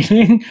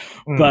entertaining.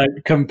 But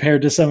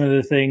compared to some of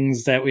the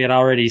things that we had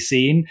already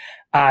seen,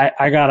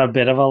 I got a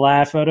bit of a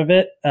laugh out of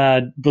it.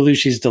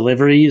 Belushi's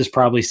delivery is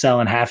probably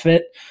selling half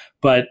it.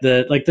 But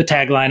the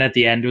tagline at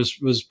the end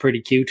was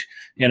pretty cute.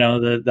 You know,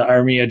 the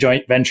army, a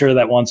joint venture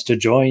that wants to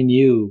join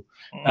you.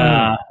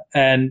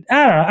 And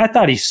I don't know, I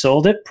thought he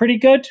sold it pretty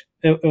good.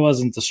 It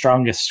wasn't the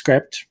strongest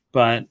script,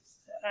 but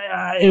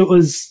it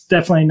was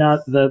definitely not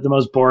the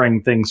most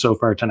boring thing so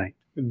far tonight.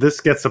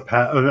 This gets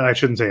I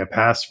shouldn't say a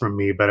pass from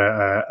me, but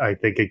I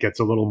think it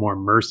gets a little more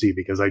mercy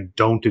because I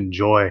don't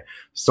enjoy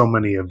so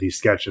many of these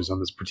sketches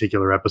on this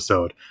particular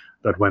episode.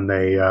 But when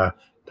they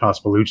toss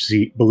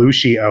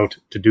Belushi out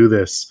to do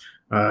this,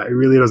 it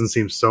really doesn't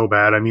seem so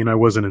bad. I mean, I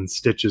wasn't in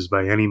stitches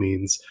by any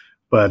means,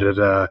 but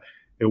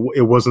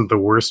it wasn't the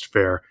worst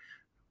fare.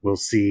 We'll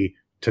see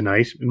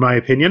tonight, in my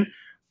opinion.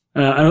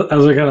 I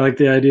was kind of like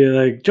the idea,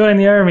 like, join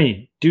the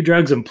army, do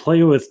drugs, and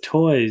play with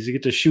toys. You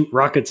get to shoot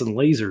rockets and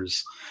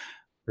lasers.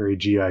 Very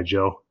G.I.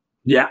 Joe.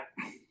 Yeah.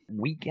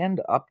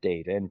 Weekend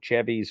update, and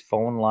Chevy's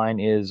phone line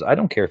is, I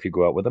don't care if you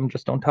go out with him,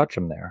 just don't touch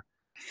him there.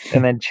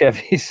 And then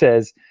Chevy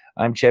says,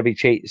 I'm Chevy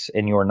Chase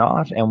and you're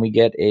not. And we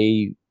get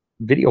a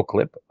video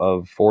clip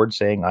of Ford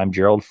saying, I'm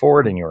Gerald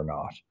Ford and you're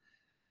not.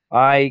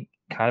 I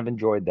kind of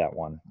enjoyed that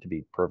one, to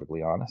be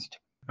perfectly honest.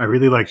 I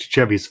really liked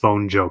Chevy's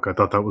phone joke. I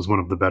thought that was one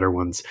of the better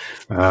ones.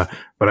 But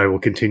I will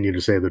continue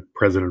to say that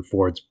President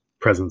Ford's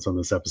presence on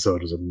this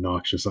episode is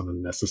obnoxious and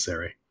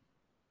unnecessary.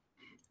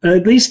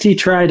 At least he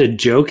tried a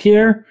joke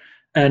here.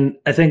 And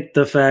I think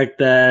the fact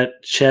that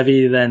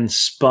Chevy then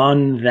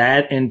spun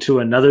that into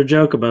another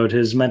joke about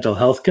his mental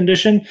health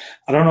condition,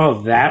 I don't know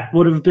if that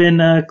would have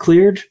been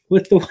cleared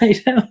with the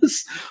White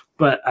House,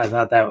 but I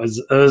thought it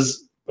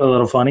was a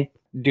little funny.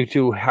 Due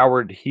to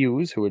Howard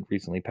Hughes, who had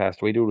recently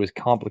passed away due to his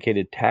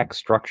complicated tax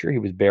structure, he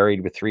was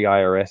buried with 3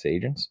 IRS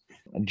agents.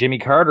 Jimmy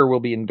Carter will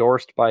be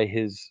endorsed by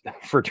his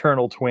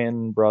fraternal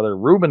twin brother,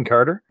 Reuben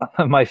Carter.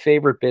 My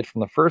favorite bit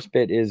from the first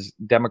bit is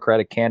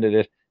Democratic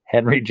candidate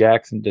Henry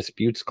Jackson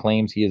disputes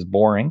claims he is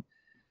boring.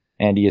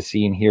 And he is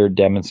seen here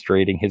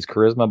demonstrating his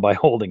charisma by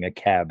holding a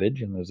cabbage.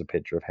 And there's a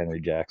picture of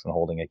Henry Jackson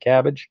holding a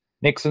cabbage.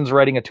 Nixon's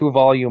writing a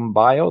 2-volume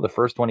bio. The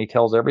first one, he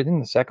tells everything.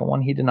 The second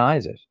one, he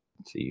denies it.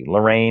 Let's see.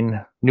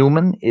 Lorraine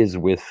Newman is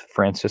with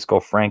Francisco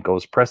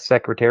Franco's press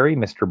secretary,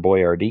 Mr.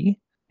 Boyardee.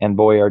 And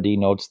Boyardee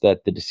notes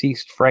that the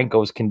deceased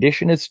Franco's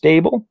condition is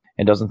stable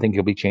and doesn't think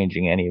he'll be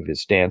changing any of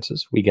his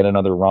stances. We get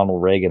another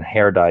Ronald Reagan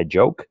hair dye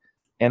joke.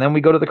 And then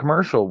we go to the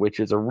commercial, which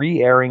is a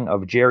re-airing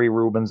of Jerry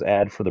Rubin's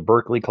ad for the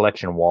Berkeley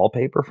Collection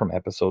wallpaper from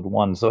episode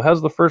 1. So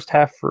how's the first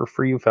half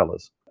for you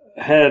fellas?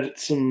 Had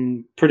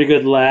some pretty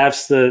good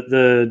laughs.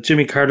 The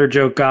Jimmy Carter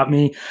joke got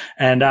me,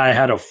 and I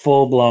had a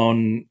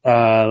full-blown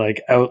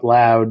out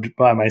loud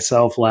by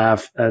myself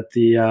laugh at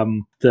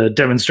the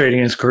demonstrating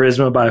his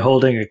charisma by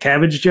holding a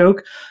cabbage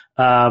joke.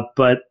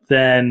 But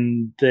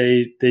then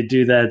they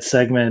do that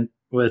segment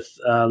with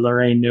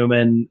Lorraine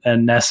Newman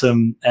and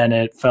Nessim, and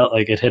it felt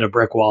like it hit a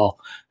brick wall.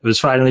 It was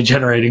finally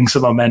generating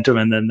some momentum,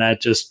 and then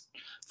that just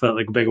felt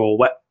like a big old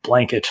wet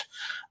blanket.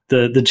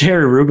 The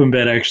Jerry Rubin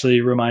bit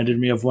actually reminded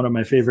me of one of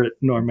my favorite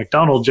Norm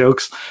Macdonald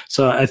jokes.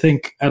 So I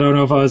don't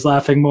know if I was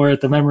laughing more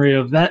at the memory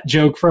of that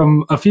joke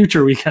from a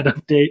future Weekend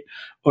Update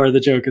or the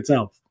joke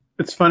itself.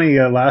 It's funny,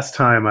 last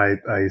time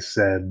I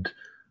said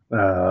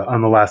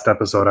on the last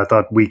episode, I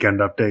thought Weekend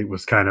Update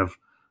was kind of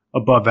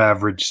above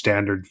average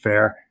standard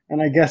fare.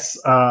 And I guess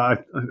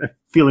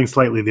feeling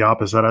slightly the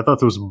opposite. I thought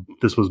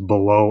this was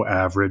below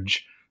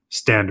average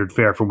standard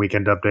fare from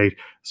Weekend Update.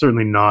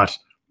 Certainly not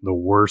the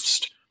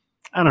worst.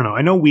 I don't know.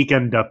 I know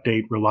Weekend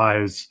Update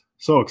relies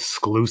so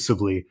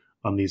exclusively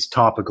on these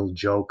topical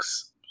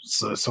jokes.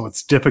 So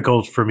it's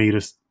difficult for me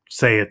to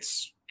say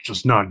it's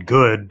just not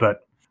good. But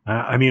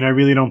I mean, I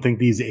really don't think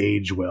these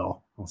age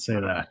well. I'll say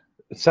that.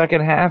 The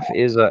second half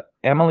is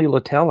Emily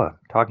Latella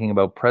talking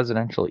about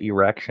presidential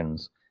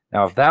erections.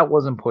 Now, if that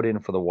wasn't put in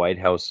for the White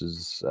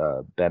House's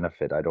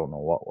benefit, I don't know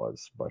what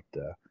was. But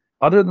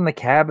other than the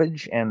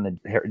cabbage and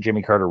the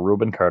Jimmy Carter,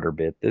 Reuben Carter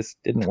bit, this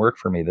didn't work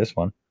for me, this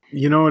one.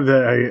 You know,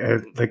 I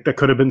think that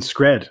could have been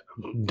Scred.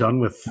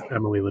 Done with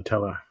Emily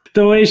Latella.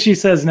 The way she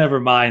says never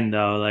mind,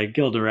 though, like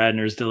Gilda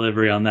Radner's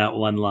delivery on that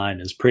one line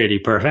is pretty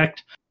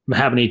perfect.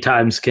 How many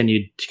times can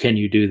you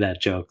do that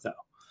joke, though?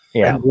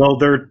 Yeah. And, well,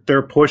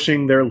 they're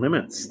pushing their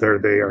limits. They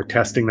are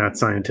testing that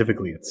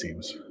scientifically, it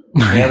seems.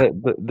 Yeah,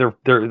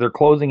 they're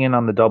closing in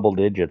on the double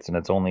digits, and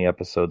it's only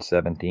episode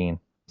 17.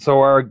 So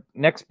our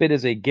next bit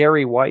is a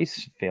Gary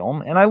Weiss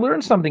film, and I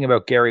learned something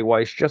about Gary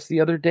Weiss just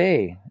the other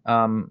day.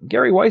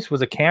 Gary Weiss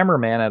was a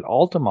cameraman at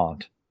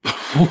Altamont.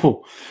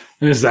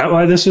 Is that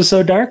why this was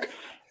so dark?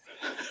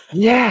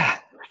 Yeah.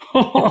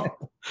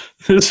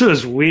 This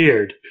was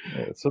weird.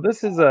 So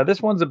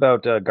this one's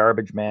about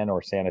garbage men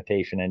or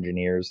sanitation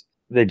engineers.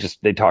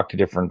 They talk to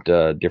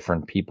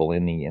different people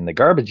in the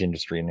garbage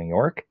industry in New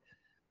York.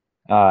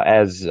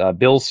 As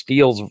Bill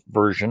Steele's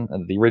version,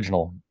 the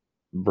original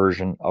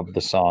version of the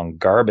song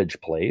Garbage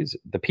plays,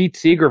 the Pete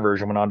Seeger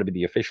version went on to be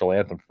the official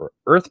anthem for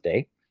Earth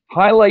Day.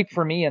 Highlight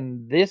for me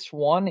in this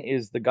one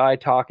is the guy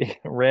talking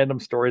random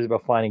stories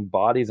about finding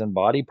bodies and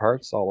body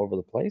parts all over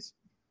the place.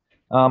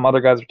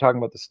 Other guys are talking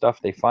about the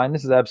stuff they find.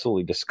 This is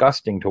absolutely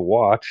disgusting to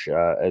watch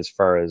as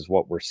far as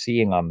what we're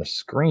seeing on the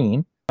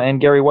screen.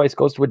 And Gary Weiss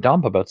goes to a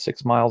dump about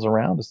 6 miles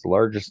around. It's the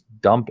largest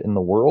dump in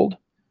the world.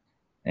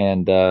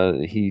 And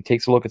he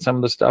takes a look at some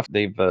of the stuff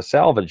they've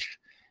salvaged,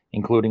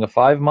 including a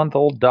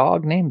 5-month-old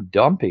dog named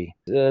Dumpy.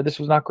 This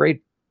was not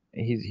great.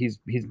 He's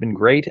been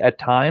great at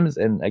times,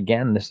 and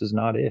again, this is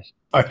not it.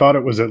 I thought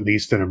it was at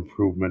least an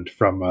improvement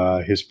from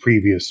his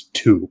previous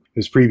two.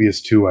 His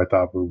previous two, I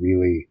thought, were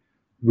really,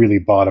 really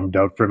bottomed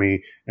out for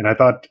me. And I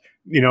thought,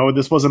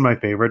 this wasn't my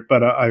favorite,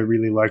 but I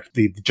really liked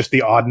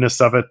the oddness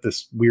of it,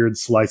 this weird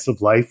slice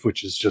of life,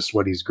 which is just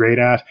what he's great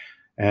at.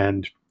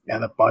 And yeah,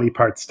 the body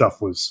part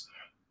stuff was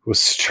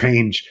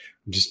strange,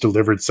 just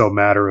delivered so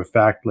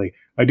matter-of-factly.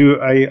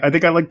 I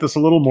think I like this a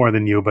little more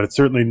than you, but it's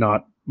certainly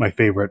not my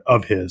favorite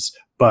of his.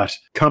 But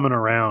coming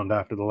around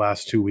after the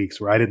last 2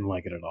 weeks where I didn't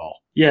like it at all.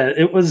 Yeah,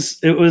 it was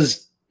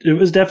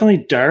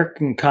definitely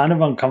dark and kind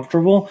of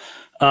uncomfortable.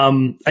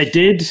 I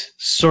did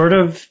sort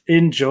of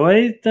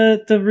enjoy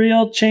the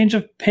real change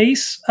of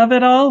pace of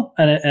it all,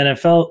 and it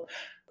felt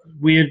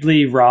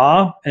weirdly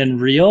raw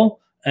and real,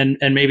 and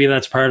maybe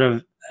that's part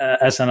of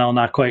SNL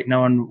not quite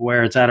knowing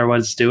where it's at or what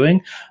it's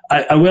doing.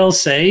 I will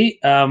say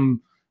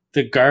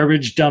the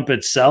garbage dump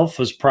itself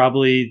was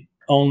probably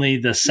only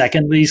the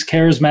second least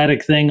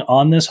charismatic thing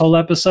on this whole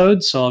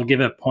episode, so I'll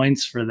give it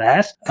points for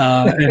that.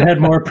 It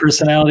had more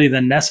personality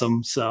than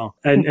Nessim, so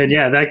and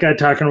yeah, that guy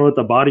talking about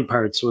the body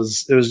parts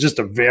was just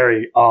a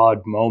very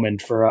odd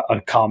moment for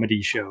a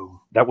comedy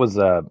show. That was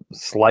a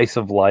slice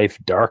of life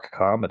dark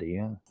comedy.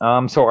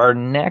 Yeah. So our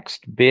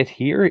next bit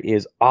here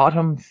is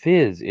Autumn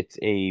Fizz. It's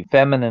a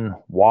feminine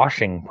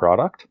washing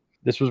product.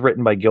 This was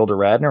written by Gilda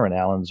Radner and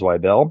Alan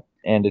Zweibel,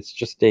 and it's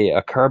just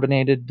a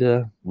carbonated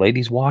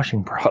ladies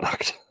washing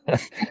product.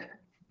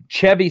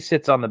 Chevy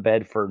sits on the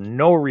bed for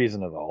no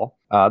reason at all.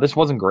 This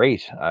wasn't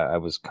great. I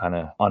was kind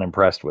of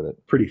unimpressed with it.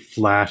 Pretty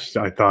flat,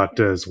 I thought,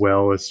 as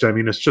well. It's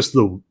just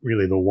the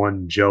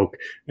one joke,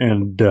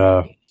 and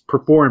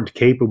performed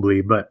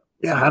capably, but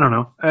yeah, I don't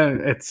know.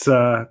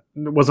 There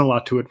wasn't a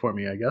lot to it for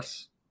me, I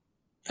guess.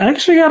 I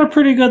actually got a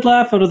pretty good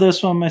laugh out of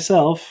this one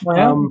myself.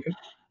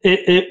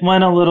 It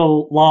went a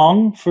little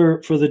long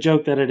for the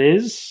joke that it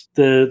is.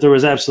 There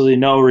was absolutely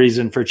no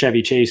reason for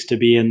Chevy Chase to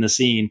be in the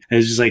scene. It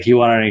was just like he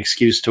wanted an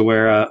excuse to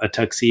wear a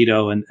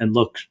tuxedo and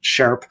look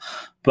sharp.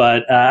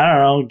 But I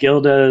don't know,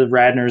 Gilda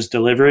Radner's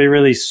delivery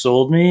really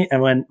sold me.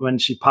 And when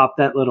she popped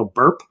that little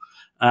burp,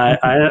 I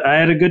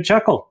had a good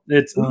chuckle.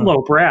 It's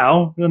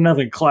lowbrow,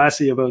 nothing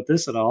classy about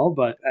this at all.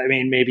 But I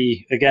mean,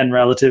 maybe again,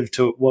 relative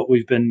to what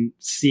we've been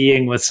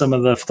seeing with some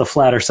of the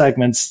flatter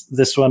segments,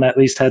 this one at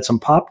least had some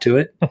pop to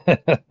it.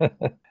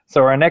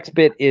 So our next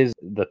bit is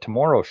The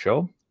Tomorrow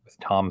Show with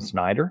Tom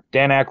Snyder.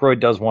 Dan Aykroyd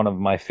does one of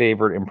my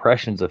favorite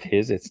impressions of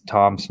his. It's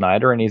Tom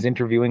Snyder, and he's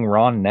interviewing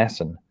Ron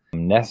Nessen.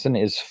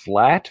 Nesson is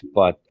flat,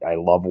 but I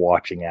love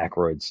watching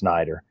Aykroyd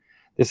Snyder.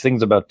 This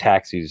thing's about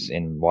taxis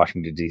in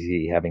Washington,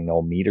 D.C. having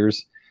no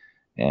meters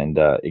and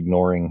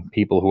ignoring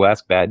people who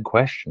ask bad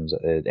questions.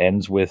 It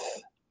ends with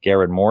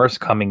Garrett Morris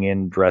coming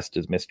in dressed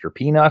as Mr.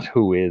 Peanut,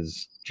 who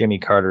is Jimmy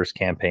Carter's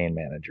campaign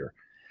manager.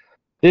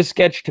 This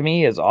sketch to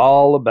me is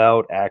all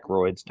about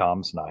Aykroyd's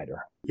Tom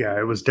Snyder. Yeah,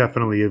 it was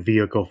definitely a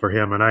vehicle for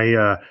him, and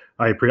I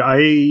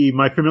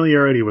my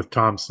familiarity with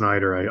Tom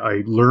Snyder,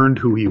 I learned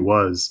who he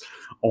was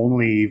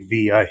only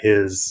via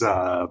his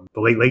The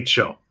Late Late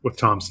Show with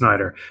Tom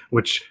Snyder,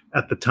 which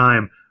at the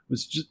time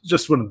was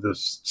just one of the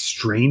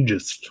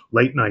strangest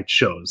late night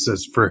shows.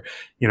 As for,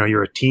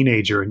 you're a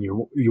teenager and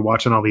you're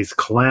watching all these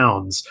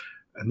clowns,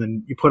 and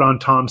then you put on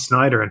Tom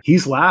Snyder and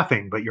he's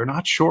laughing, but you're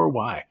not sure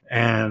why.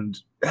 And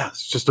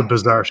it's just a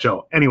bizarre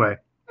show. Anyway,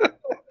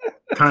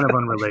 kind of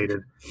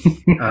unrelated.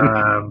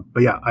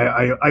 But yeah,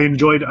 I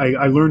enjoyed,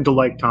 I learned to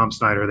like Tom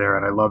Snyder there,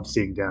 and I loved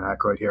seeing Dan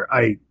Aykroyd here.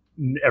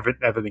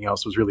 Everything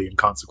else was really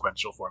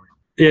inconsequential for me.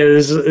 Yeah,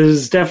 this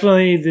is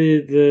definitely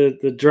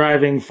the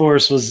driving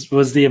force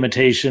was the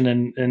imitation,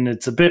 and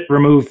it's a bit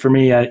removed for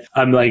me.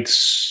 I'm like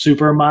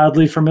super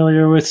mildly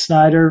familiar with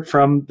Snyder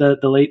from the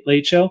Late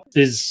Late Show.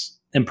 His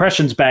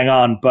impressions bang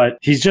on, but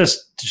he's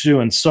just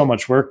doing so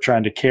much work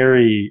trying to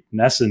carry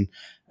Nesson,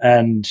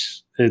 and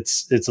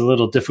it's a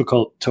little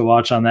difficult to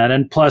watch on that.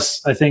 And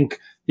plus, I think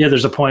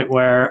there's a point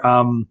where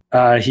Ron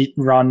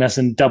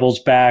Nesson doubles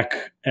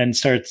back and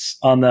starts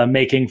on the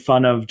making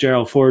fun of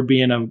Gerald Ford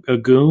being a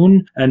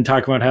goon and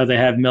talking about how they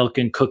have milk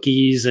and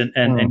cookies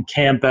and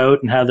camp out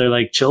and how they're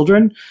like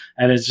children.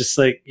 And it's just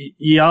like,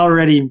 you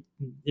already,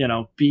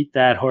 beat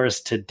that horse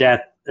to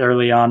death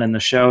early on in the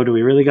show. Do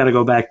we really got to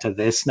go back to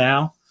this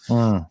now?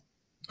 Oh,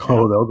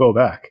 they'll go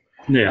back.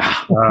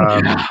 Yeah.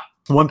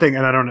 One thing,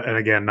 and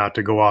again, not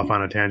to go off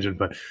on a tangent,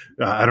 but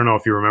I don't know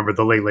if you remember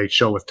the Late Late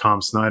Show with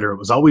Tom Snyder. It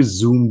was always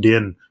zoomed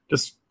in,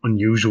 just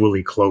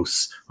unusually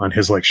close on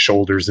his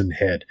shoulders and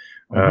head,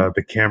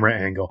 the camera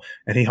angle.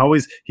 And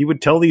he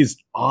would tell these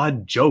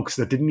odd jokes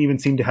that didn't even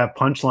seem to have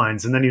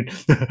punchlines. And then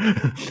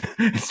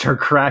he'd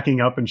start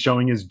cracking up and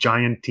showing his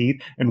giant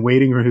teeth and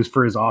waiting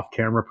for his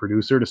off-camera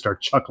producer to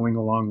start chuckling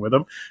along with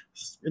him.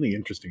 It's a really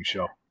interesting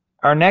show.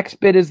 Our next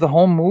bit is the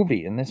home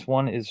movie, and this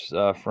one is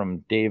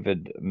from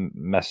David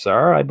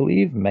Mazar, I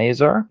believe,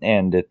 Mazar,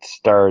 and it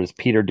stars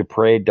Peter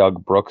Dupre,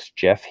 Doug Brooks,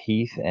 Jeff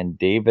Heath, and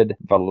David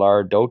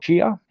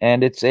Villardoccia,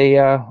 and it's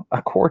a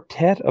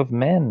quartet of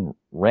men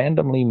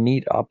randomly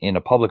meet up in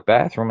a public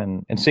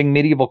bathroom and sing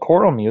medieval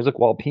choral music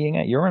while peeing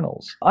at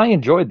urinals. I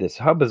enjoyed this.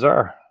 How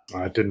bizarre.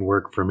 It didn't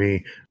work for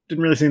me.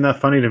 Didn't really seem that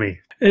funny to me.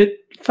 It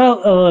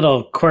felt a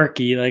little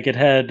quirky, like it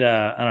had,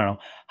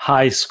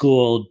 high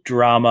school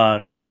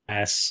drama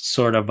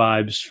sort of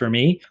vibes for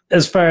me.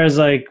 As far as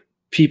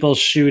people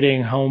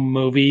shooting home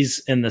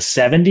movies in the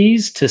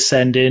 70s to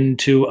send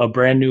into a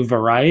brand new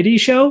variety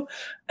show,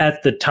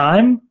 at the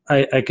time,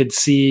 I could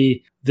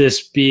see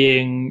this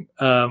being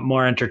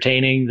more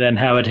entertaining than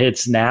how it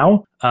hits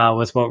now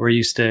with what we're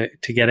used to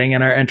getting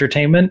in our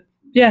entertainment.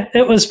 Yeah,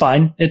 it was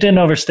fine. It didn't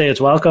overstay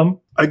its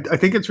welcome. I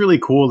think it's really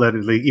cool that,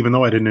 even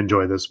though I didn't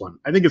enjoy this one,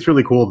 I think it's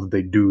really cool that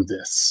they do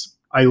this.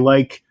 I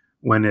like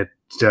when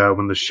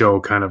the show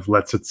kind of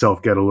lets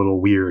itself get a little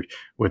weird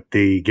with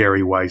the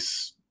Gary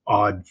Weiss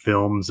odd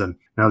films and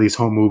now these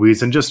home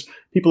movies and just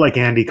people like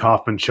Andy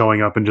Kaufman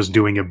showing up and just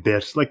doing a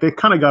bit. They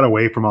kind of got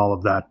away from all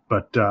of that,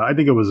 but I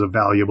think it was a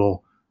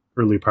valuable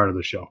early part of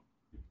the show.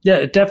 Yeah,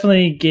 it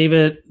definitely gave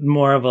it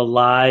more of a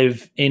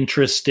live,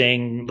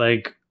 interesting,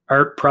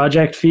 art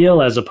project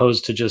feel as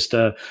opposed to just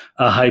a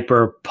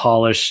hyper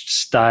polished,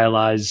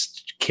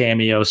 stylized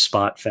cameo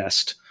spot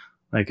fest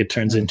like it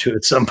turns into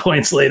at some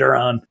points later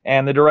on.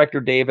 And the director,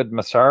 David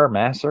Mazar,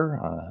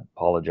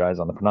 apologize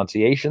on the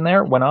pronunciation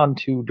there, went on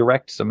to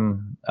direct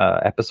some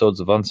episodes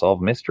of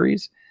Unsolved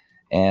Mysteries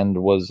and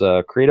was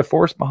a creative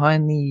force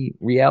behind the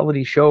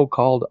reality show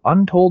called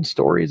Untold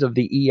Stories of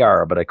the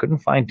ER, but I couldn't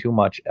find too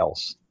much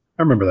else.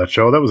 I remember that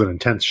show. That was an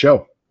intense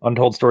show.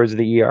 Untold Stories of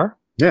the ER?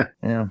 Yeah.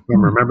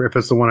 Remember if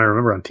it's the one I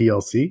remember on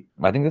TLC?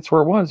 I think that's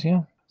where it was,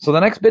 yeah. So the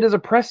next bit is a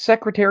press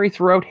secretary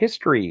throughout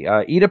history.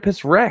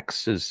 Oedipus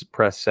Rex is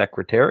press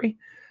secretary,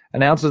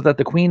 announces that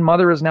the Queen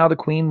Mother is now the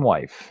Queen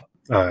Wife.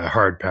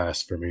 Hard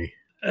pass for me.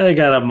 I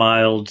got a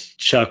mild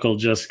chuckle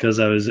just because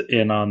I was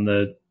in on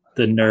the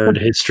nerd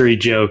history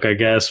joke, I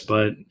guess,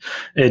 but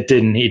it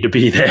didn't need to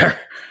be there.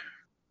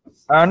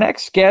 Our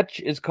next sketch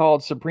is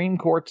called Supreme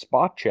Court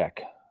Spot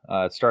Check.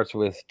 It starts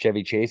with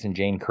Chevy Chase and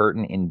Jane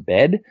Curtin in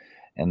bed,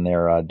 and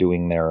they're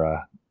doing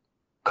their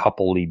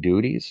coupley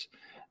duties.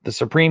 The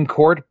Supreme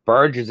Court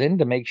barges in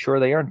to make sure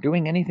they aren't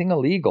doing anything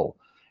illegal.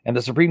 And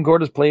the Supreme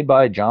Court is played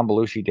by John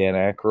Belushi, Dan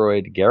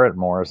Aykroyd, Garrett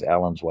Morris,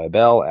 Alan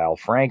Zweibel, Al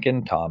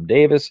Franken, Tom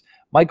Davis,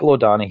 Michael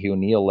O'Donoghue,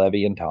 Neil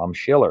Levy, and Tom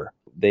Schiller.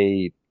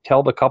 They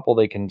tell the couple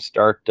they can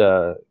start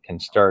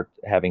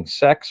having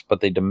sex,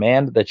 but they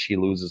demand that she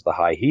loses the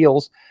high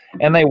heels,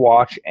 and they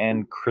watch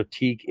and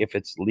critique if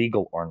it's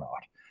legal or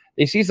not.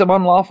 They see some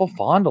unlawful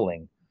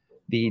fondling.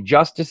 The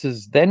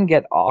justices then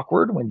get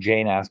awkward when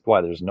Jane asks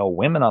why there's no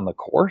women on the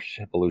court.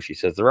 Belushi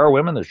says there are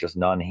women, there's just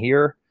none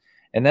here.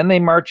 And then they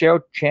march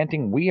out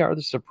chanting, "We are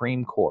the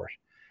Supreme Court."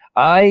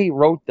 I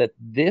wrote that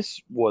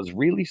this was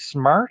really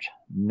smart,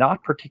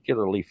 not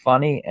particularly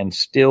funny, and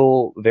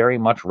still very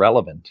much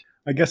relevant.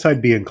 I guess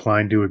I'd be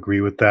inclined to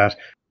agree with that.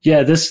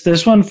 Yeah,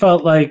 this one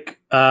felt like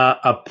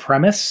a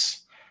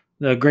premise,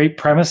 the great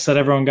premise that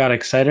everyone got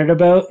excited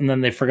about, and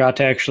then they forgot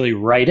to actually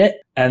write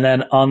it. And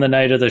then on the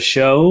night of the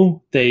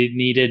show, they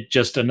needed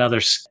just another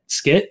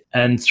skit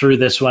and threw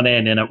this one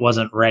in, and it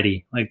wasn't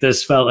ready. Like,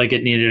 this felt like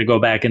it needed to go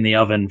back in the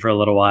oven for a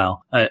little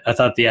while. I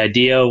thought the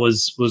idea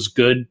was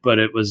good, but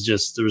it was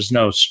just, there was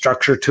no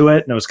structure to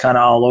it, and it was kind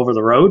of all over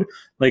the road.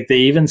 Like, they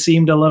even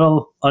seemed a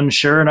little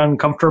unsure and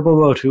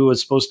uncomfortable about who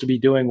was supposed to be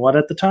doing what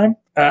at the time.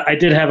 I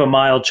did have a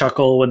mild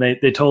chuckle when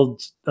they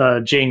told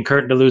Jane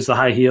Curtin to lose the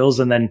high heels,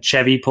 and then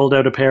Chevy pulled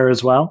out a pair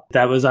as well.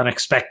 That was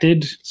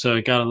unexpected, so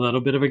it got a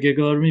little bit of a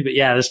giggle out of me. But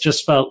yeah, this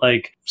just felt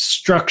like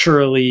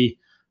structurally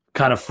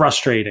kind of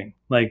frustrating.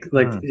 Like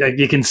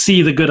you can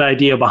see the good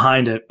idea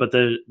behind it, but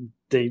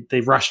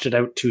they rushed it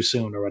out too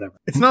soon or whatever.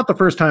 It's not the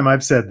first time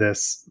I've said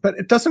this, but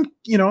it doesn't,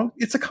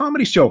 it's a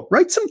comedy show.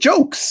 Write some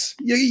jokes.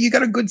 You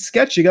got a good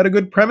sketch. You got a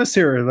good premise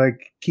here.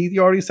 Like Keith,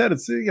 you already said,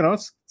 it's a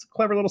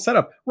clever little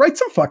setup. Write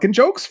some fucking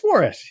jokes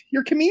for it.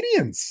 You're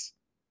comedians.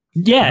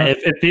 Yeah,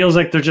 it feels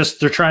like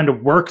they're trying to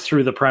work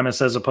through the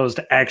premise as opposed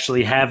to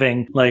actually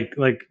having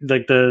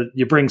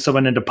you bring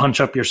someone in to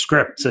punch up your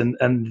scripts,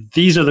 and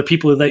these are the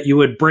people that you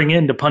would bring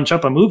in to punch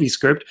up a movie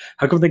script.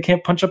 How come they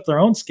can't punch up their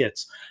own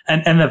skits?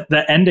 And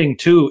the ending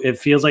too, it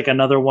feels like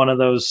another one of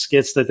those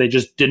skits that they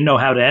just didn't know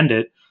how to end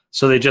it,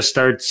 so they just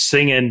start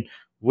singing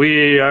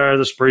 "We are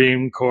the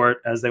Supreme Court"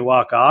 as they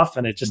walk off,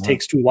 and it just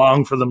takes too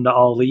long for them to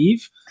all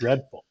leave.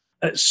 Dreadful.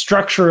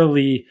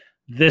 Structurally,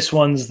 this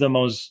one's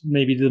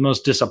maybe the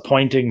most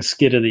disappointing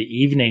skit of the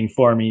evening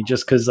for me,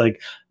 just because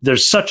like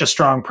there's such a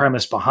strong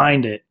premise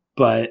behind it,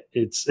 but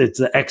it's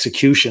the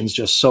execution's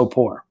just so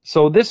poor.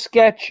 So this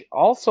sketch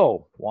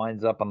also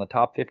winds up on the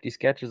top 50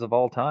 sketches of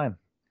all time.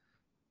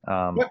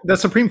 What, the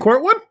Supreme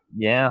Court one?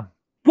 Yeah.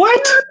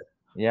 What?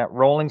 Yeah,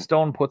 Rolling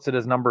Stone puts it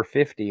as number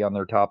 50 on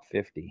their top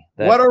 50.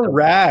 What a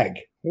rag.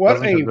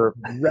 What a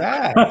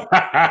rag.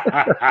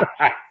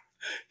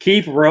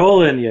 Keep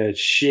rolling, you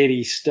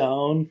shitty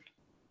Stone.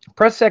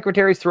 Press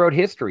secretaries throughout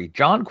history.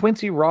 John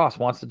Quincy Ross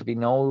wants it to be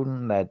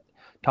known that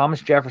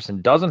Thomas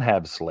Jefferson doesn't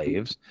have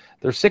slaves.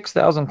 There's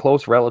 6,000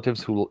 close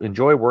relatives who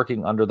enjoy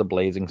working under the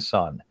blazing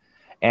sun.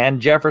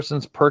 And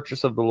Jefferson's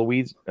purchase of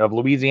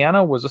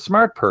Louisiana was a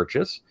smart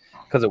purchase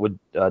because it would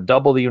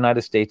double the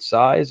United States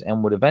size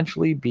and would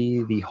eventually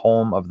be the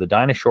home of the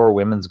Dinah Shore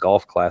Women's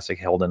Golf Classic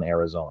held in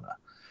Arizona.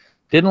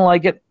 Didn't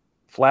like it.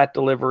 Flat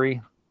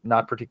delivery.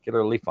 Not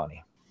particularly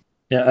funny.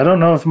 Yeah, I don't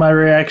know if my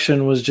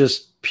reaction was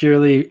just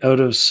purely out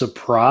of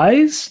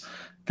surprise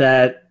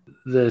that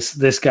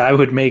this guy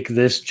would make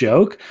this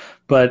joke,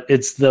 but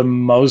it's the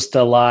most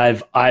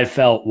alive I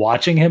felt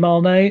watching him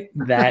all night.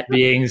 That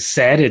being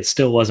said, it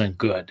still wasn't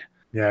good.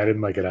 Yeah, I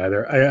didn't like it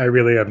either. I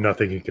really have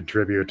nothing to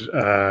contribute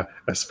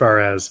as far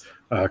as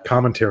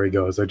commentary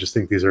goes. I just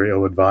think these are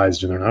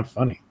ill-advised and they're not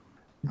funny.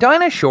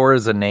 Dinah Shore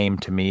is a name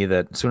to me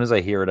that as soon as I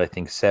hear it, I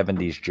think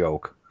 70s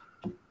joke.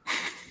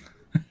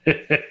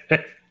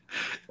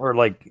 Or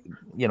like,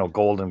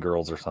 Golden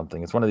Girls or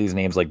something. It's one of these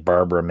names like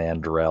Barbara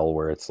Mandrell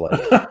where it's like,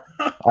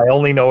 I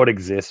only know it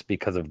exists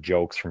because of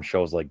jokes from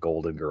shows like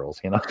Golden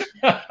Girls,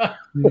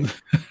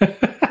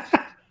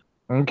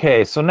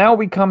 Okay, so now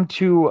we come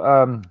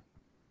to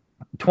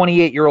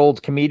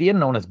 28-year-old comedian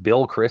known as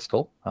Bill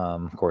Kristol.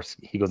 Of course,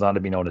 he goes on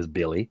to be known as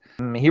Billy.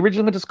 He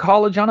originally went to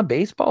college on a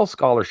baseball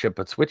scholarship,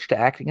 but switched to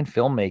acting and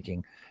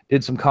filmmaking.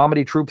 Did some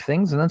comedy troupe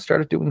things, and then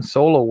started doing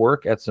solo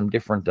work at some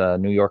different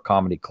New York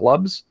comedy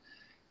clubs.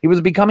 He was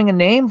becoming a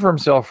name for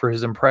himself for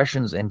his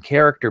impressions and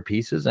character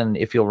pieces, and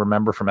if you'll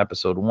remember from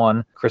episode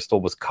 1,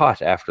 Kristol was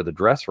cut after the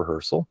dress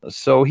rehearsal.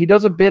 So he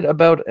does a bit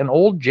about an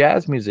old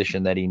jazz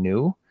musician that he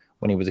knew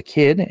when he was a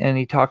kid, and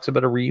he talks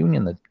about a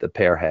reunion that the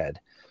pair had.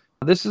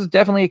 This is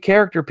definitely a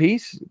character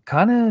piece,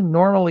 kind of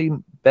normally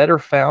better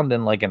found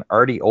in like an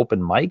arty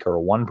open mic or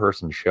a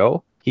one-person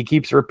show. He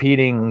keeps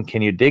repeating,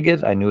 "Can you dig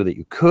it? I knew that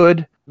you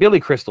could." Billy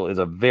Kristol is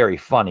a very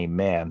funny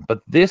man,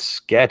 but this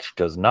sketch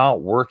does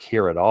not work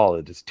here at all.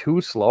 It is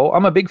too slow.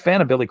 I'm a big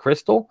fan of Billy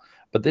Kristol,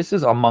 but this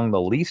is among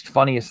the least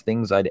funniest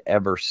things I'd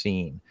ever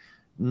seen.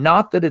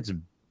 Not that it's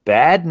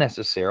bad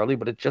necessarily,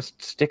 but it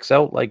just sticks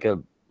out like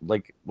an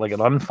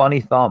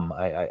unfunny thumb.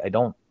 I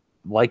don't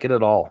like it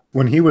at all.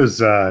 When he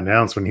was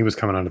announced, when he was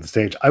coming onto the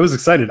stage, I was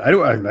excited. I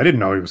didn't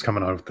know he was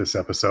coming on with this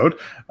episode.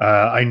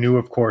 I knew,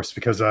 of course,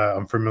 because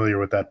I'm familiar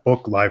with that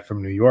book, Live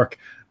from New York,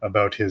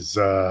 about his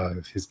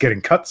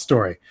getting cut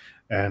story,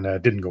 and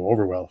didn't go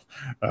over well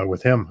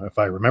with him, if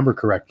I remember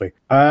correctly.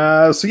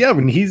 So yeah,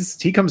 when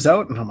he comes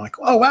out, and I'm like,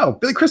 oh wow,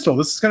 Billy Kristol,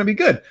 this is going to be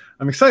good.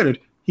 I'm excited.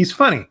 He's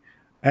funny,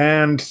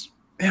 and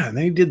yeah, and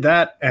then he did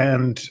that,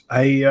 and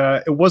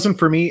it wasn't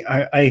for me.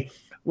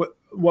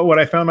 what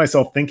I found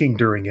myself thinking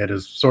during it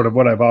is sort of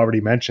what I've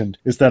already mentioned,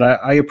 is that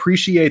I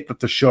appreciate that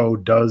the show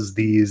does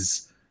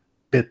these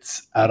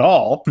bits at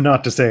all.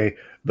 Not to say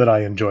that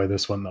I enjoy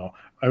this one, though.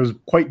 I was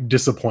quite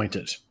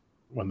disappointed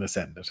when this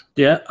ended.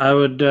 Yeah,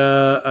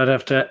 I'd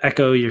have to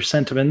echo your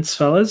sentiments,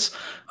 fellas.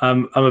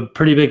 I'm a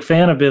pretty big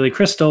fan of Billy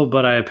Crystal,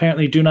 but I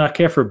apparently do not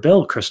care for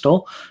Bill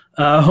Crystal.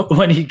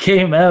 When he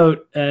came out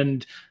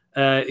and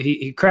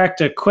he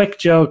cracked a quick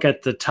joke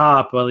at the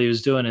top while he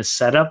was doing his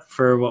setup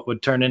for what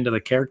would turn into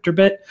the character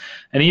bit,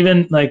 and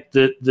even like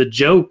the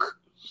joke,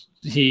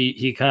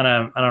 he kind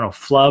of, I don't know,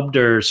 flubbed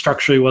or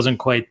structurally wasn't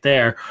quite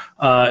there,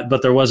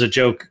 but there was a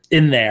joke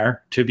in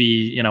there to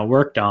be,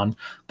 worked on.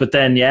 But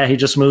then, yeah, he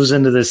just moves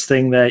into this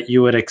thing that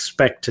you would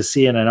expect to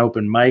see in an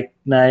open mic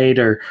night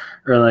or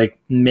like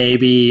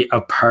maybe a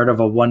part of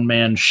a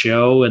one-man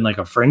show in like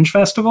a fringe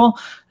festival.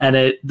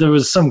 And there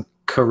was some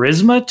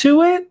charisma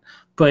to it,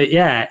 but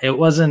yeah, it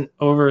wasn't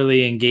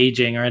overly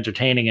engaging or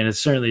entertaining. And it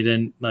certainly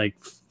didn't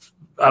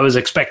I was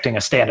expecting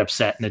a stand-up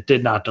set, and it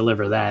did not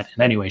deliver that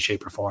in any way,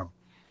 shape, or form.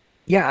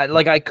 Yeah,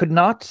 like I could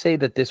not say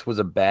that this was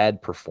a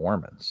bad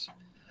performance,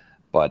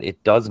 but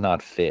it does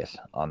not fit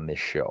on this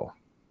show.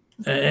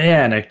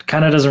 Yeah, and it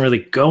kind of doesn't really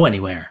go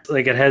anywhere.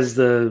 Like it has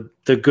the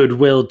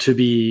goodwill to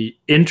be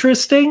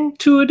interesting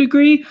to a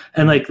degree,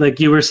 and like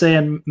you were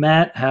saying,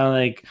 Matt, how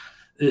like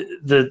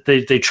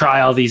they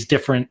try all these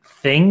different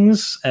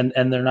things, and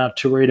they're not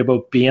too worried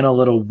about being a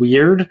little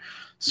weird.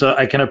 So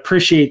I can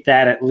appreciate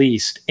that at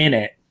least in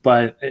it,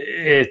 but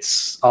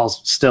it's all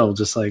still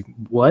just like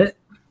what.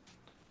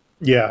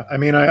 Yeah, I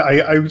mean,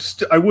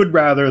 I would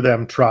rather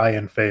them try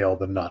and fail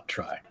than not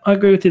try. I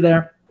agree with you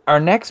there.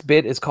 Our next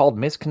bit is called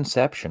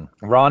Misconception.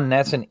 Ron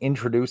Nessen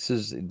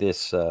introduces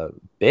this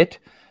bit,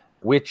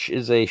 which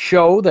is a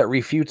show that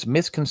refutes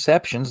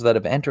misconceptions that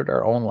have entered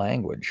our own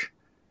language.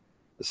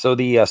 So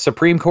the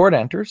Supreme Court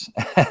enters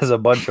as a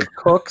bunch of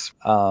cooks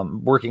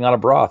working on a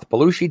broth.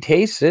 Belushi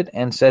tastes it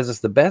and says it's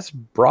the best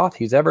broth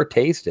he's ever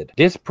tasted,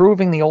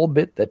 disproving the old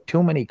bit that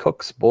too many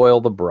cooks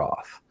boil the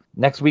broth.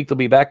 Next week, they'll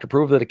be back to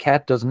prove that a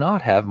cat does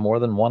not have more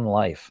than one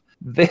life.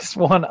 This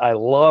one, I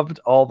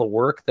loved all the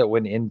work that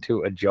went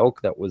into a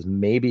joke that was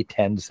maybe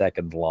 10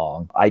 seconds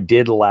long. I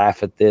did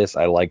laugh at this.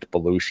 I liked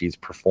Belushi's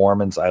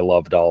performance. I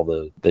loved all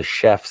the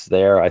chefs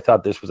there. I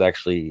thought this was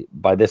actually,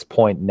 by this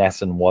point,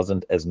 Nessen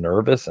wasn't as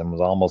nervous and was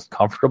almost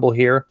comfortable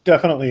here.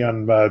 Definitely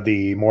on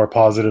the more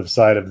positive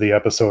side of the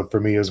episode for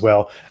me as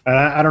well. And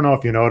I don't know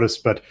if you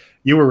noticed, but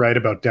you were right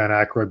about Dan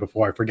Aykroyd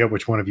before. I forget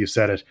which one of you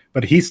said it,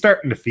 but he's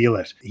starting to feel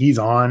it. He's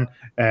on,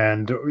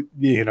 and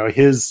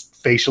his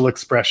facial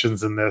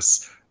expressions in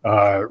this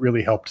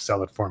really helped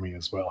sell it for me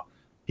as well.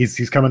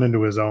 He's coming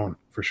into his own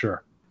for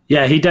sure.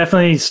 Yeah, he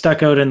definitely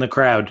stuck out in the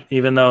crowd,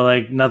 even though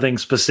like nothing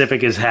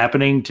specific is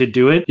happening to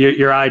do it.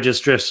 Your eye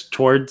just drifts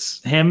towards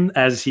him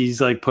as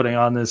he's like putting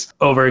on this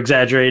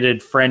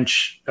over-exaggerated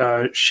French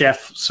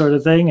chef sort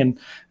of thing.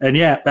 And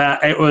yeah,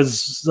 it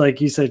was like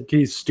you said,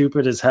 he's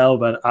stupid as hell,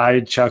 but I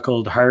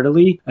chuckled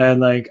heartily.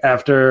 And like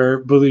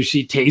after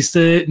Belushi tastes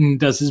it and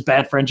does his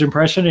bad French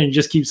impression and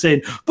just keeps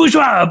saying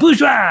bourgeois,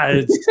 bourgeois,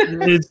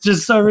 it's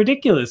just so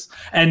ridiculous.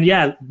 And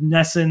yeah,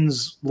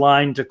 Nessen's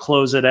line to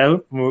close it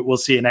out, we'll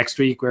see it next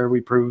week where we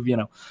prove,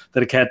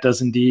 that a cat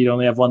does indeed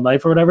only have one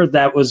life or whatever.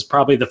 That was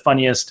probably the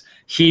funniest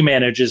he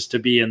manages to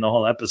be in the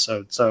whole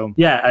episode. So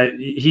yeah,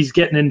 he's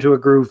getting into a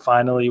groove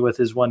finally with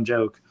his one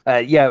joke.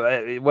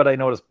 What I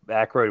noticed,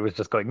 Aykroyd was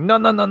just going, no.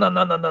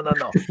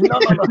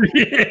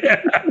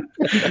 Yeah.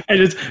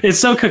 And it's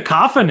so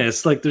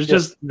cacophonous. Like there's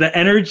just, the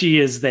energy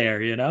is there,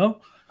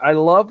 I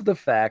love the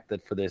fact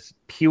that for this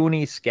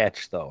puny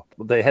sketch, though,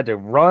 they had to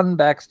run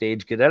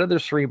backstage, get out of their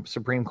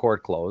Supreme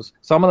Court clothes.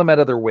 Some of them out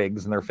of their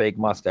wigs and their fake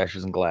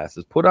mustaches and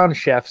glasses, put on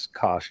chef's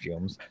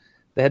costumes.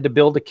 They had to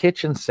build a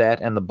kitchen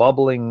set and the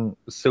bubbling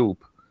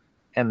soup.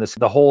 And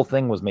the whole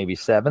thing was maybe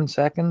 7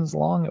 seconds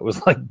long. It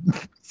was like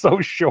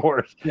so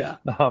short. Yeah.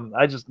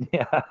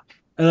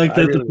 I like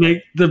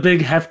the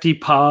big hefty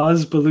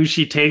pause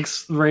Belushi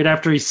takes right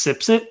after he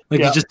sips it. Like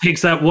he just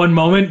takes that one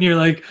moment and you're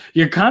like,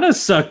 you're kind of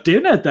sucked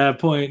in at that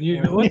point.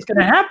 You know what's going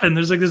to happen.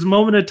 There's like this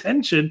moment of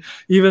tension,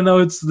 even though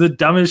it's the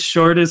dumbest,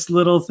 shortest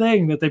little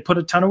thing that they put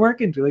a ton of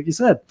work into. Like you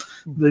said,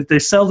 they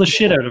sell the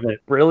shit out of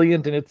it.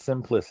 Brilliant in its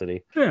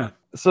simplicity. Yeah.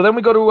 So then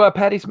we go to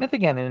Patti Smith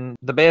again, and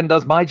the band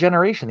does My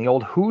Generation, the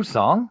old Who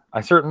song.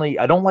 I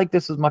don't like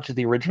this as much as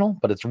the original,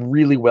 but it's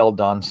really well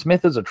done.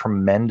 Smith is a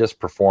tremendous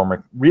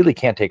performer. Really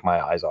can't take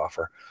my eyes off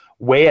her.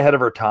 Way ahead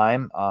of her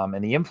time,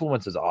 and the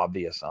influence is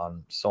obvious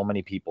on so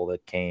many people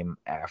that came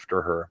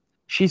after her.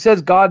 She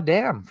says "God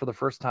damn" for the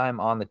first time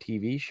on the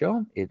TV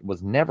show. It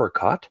was never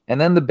cut. And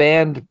then the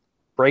band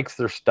breaks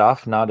their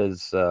stuff, not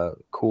as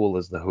cool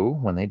as the Who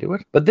when they do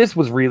it. But this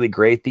was really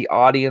great. The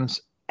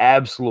audience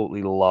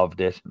absolutely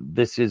loved it.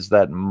 This is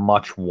that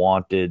much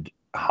wanted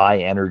high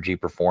energy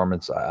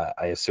performance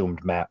I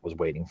assumed Matt was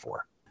waiting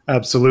for.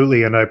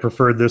 Absolutely, and I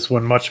preferred this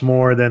one much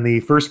more than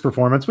the first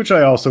performance, which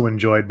I also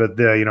enjoyed. But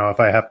if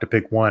I have to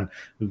pick one,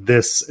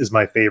 this is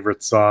my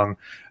favorite song.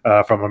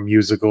 from a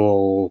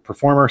musical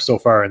performer so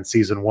far in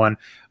season 1.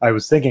 I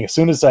was thinking as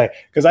soon as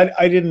because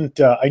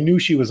I knew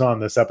she was on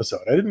this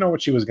episode. I didn't know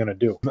what she was going to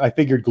do. I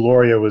figured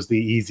Gloria was the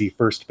easy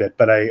first bit,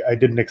 but I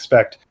didn't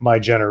expect My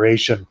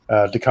Generation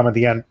to come at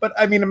the end. But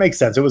I mean, it makes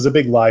sense. It was a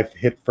big live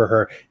hit for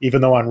her,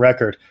 even though on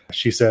record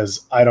she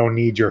says, "I don't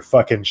need your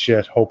fucking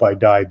shit. Hope I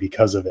die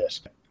because of it."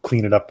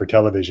 Clean it up for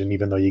television,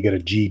 even though you get a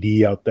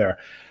GD out there.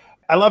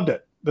 I loved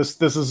it. This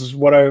is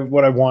what I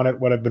wanted,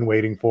 what I've been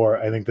waiting for.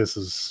 I think this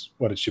is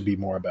what it should be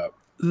more about.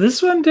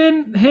 This one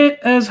didn't hit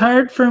as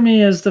hard for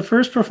me as the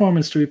first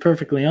performance, to be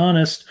perfectly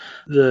honest.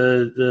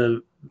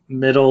 The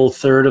middle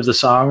third of the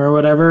song or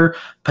whatever,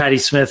 Patti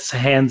Smith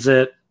hands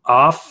it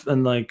off,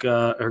 and like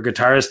her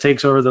guitarist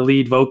takes over the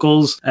lead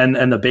vocals, and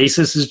the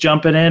bassist is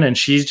jumping in, and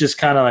she's just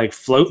kind of like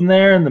floating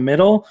there in the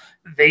middle.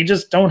 They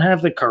just don't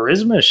have the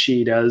charisma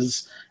she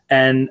does.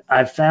 And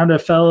I found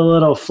it fell a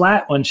little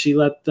flat when she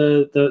let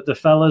the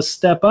fellas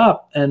step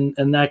up, and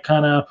that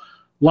kind of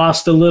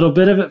lost a little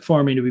bit of it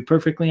for me, to be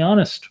perfectly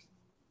honest.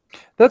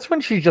 That's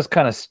when she's just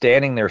kind of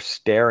standing there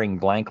staring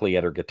blankly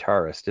at her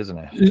guitarist, isn't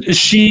it?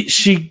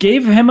 She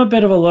gave him a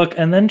bit of a look,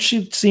 and then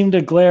she seemed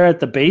to glare at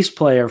the bass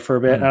player for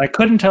a bit, and I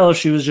couldn't tell if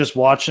she was just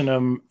watching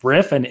him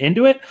riff and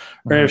into it,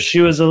 or if she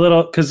was a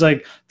little, because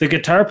like the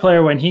guitar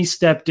player, when he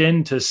stepped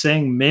in to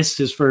sing, missed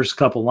his first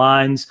couple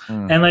lines,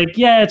 and like,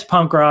 yeah, it's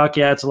punk rock,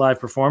 yeah, it's a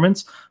live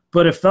performance,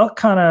 but it felt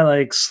kind of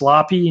like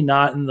sloppy,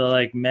 not in the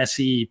like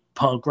messy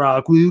punk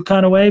rock woo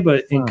kind of way,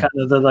 but in kind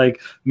of the like,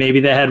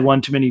 maybe they had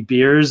one too many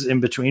beers in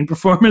between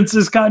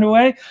performances kind of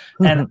way.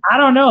 And I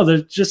don't know,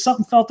 there's just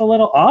something felt a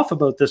little off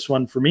about this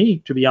one for me,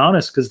 to be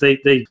honest, because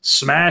they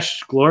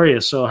smashed Gloria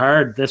so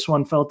hard. This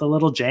one felt a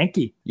little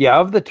janky. Yeah,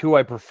 of the two,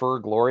 I prefer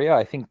Gloria,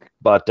 I think,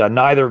 but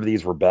neither of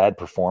these were bad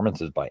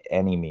performances by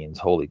any means.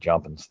 Holy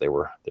jumpins, they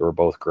were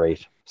both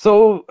great.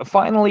 So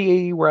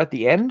finally, we're at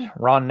the end.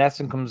 Ron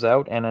Nessen comes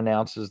out and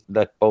announces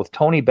that both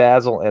Tony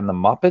Basil and the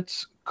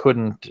Muppets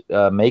couldn't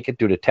make it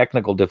due to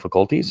technical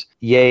difficulties.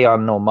 Yay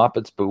on no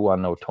Muppets, boo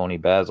on no Tony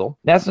Basil.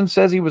 Nessen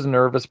says he was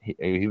nervous.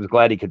 He was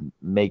glad he could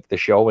make the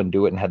show and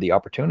do it and had the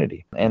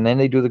opportunity. And then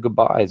they do the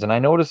goodbyes. And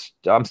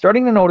I'm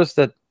starting to notice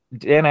that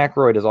Dan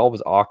Aykroyd is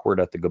always awkward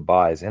at the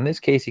goodbyes. In this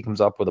case, he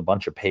comes up with a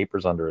bunch of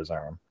papers under his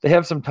arm. They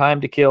have some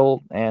time to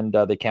kill, and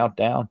they count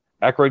down.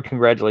 Aykroyd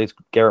congratulates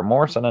Garrett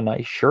Morris on a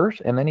nice shirt,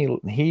 and then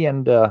he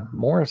and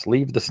Morris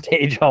leave the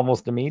stage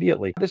almost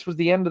immediately. This was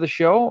the end of the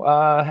show.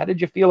 How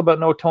did you feel about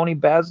no Tony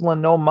Basil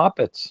and no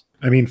Muppets?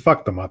 I mean,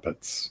 fuck the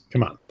Muppets.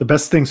 Come on. The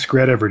best thing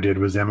Scred ever did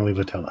was Emily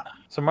Litella.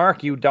 So,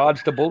 Mark, you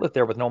dodged a bullet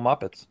there with no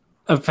Muppets.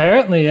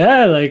 Apparently,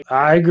 yeah. Like,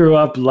 I grew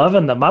up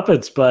loving the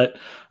Muppets, but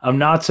I'm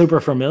not super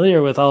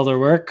familiar with all their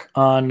work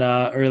on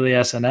early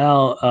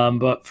SNL.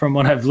 But from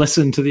what I've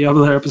listened to the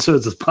other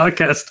episodes of the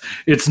podcast,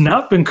 it's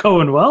not been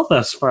going well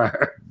thus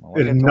far.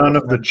 And none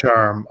of the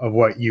charm of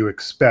what you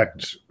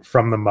expect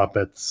from the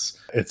Muppets.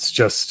 It's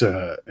just,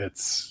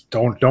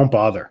 don't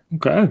bother.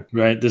 Okay,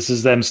 right. This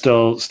is them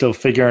still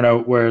figuring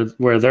out where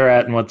they're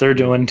at and what they're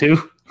doing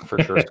too. For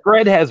sure.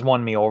 Scred has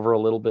won me over a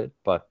little bit,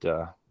 but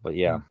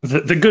yeah.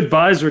 The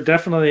goodbyes were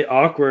definitely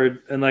awkward.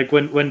 And like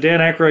when Dan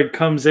Aykroyd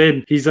comes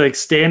in, he's like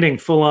standing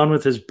full on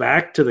with his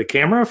back to the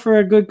camera for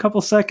a good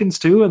couple seconds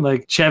too. And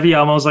like Chevy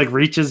almost like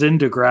reaches in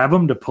to grab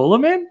him to pull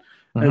him in.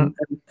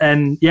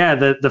 And yeah,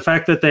 the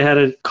fact that they had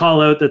to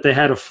call out that they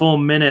had a full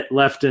minute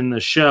left in the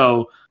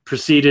show,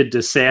 proceeded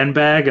to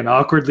sandbag and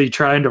awkwardly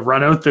trying to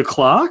run out the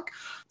clock.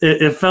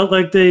 It felt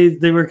like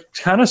they were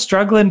kind of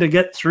struggling to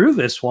get through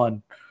this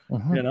one.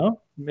 You know,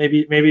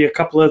 maybe a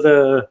couple of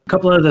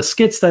the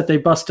skits that they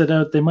busted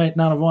out, they might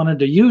not have wanted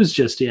to use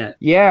just yet.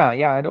 Yeah,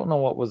 I don't know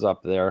what was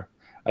up there.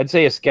 I'd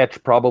say a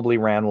sketch probably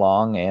ran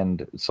long,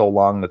 and so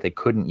long that they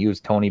couldn't use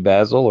Tony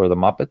Basil or the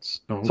Muppets.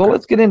 Okay. So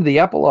let's get into the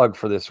epilogue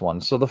for this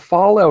one. So the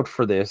fallout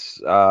for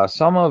this,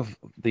 some of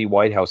the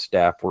White House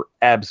staff were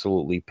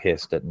absolutely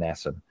pissed at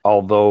Nessen.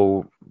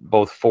 Although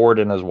both Ford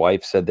and his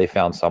wife said they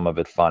found some of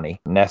it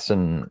funny.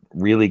 Nessen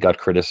really got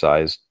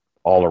criticized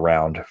all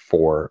around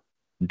for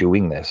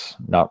doing this,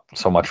 not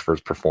so much for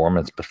his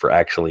performance, but for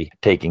actually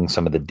taking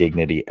some of the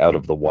dignity out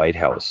of the White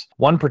House.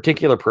 One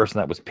particular person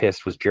that was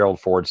pissed was Gerald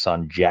Ford's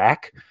son,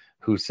 Jack,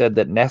 who said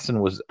that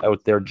Nessen was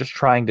out there just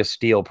trying to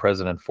steal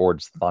President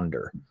Ford's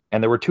thunder.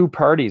 And there were two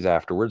parties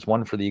afterwards,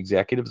 one for the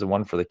executives and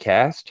one for the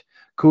cast.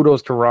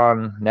 Kudos to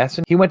Ron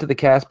Nessen. He went to the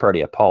cast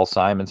party at Paul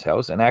Simon's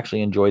house and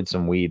actually enjoyed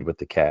some weed with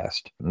the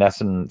cast.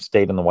 Nessen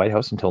stayed in the White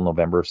House until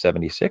November of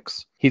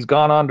 1976. He's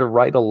gone on to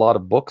write a lot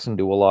of books and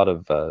do a lot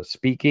of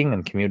speaking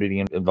and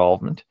community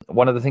involvement.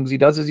 One of the things he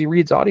does is he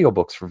reads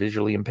audiobooks for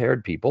visually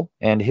impaired people.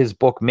 And his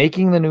book,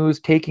 Making the News,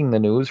 Taking the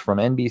News, From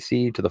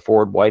NBC to the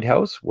Ford White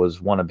House,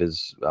 was one of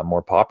his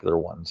more popular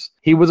ones.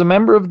 He was a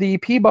member of the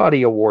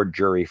Peabody Award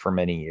jury for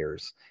many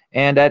years.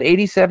 And at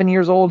 87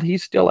 years old,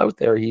 he's still out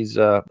there. He's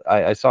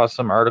I saw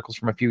some articles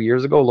from a few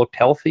years ago, looked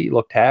healthy,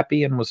 looked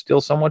happy, and was still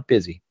somewhat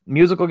busy.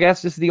 musical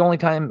guest. This is the only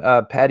time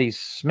Patti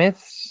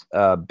Smith's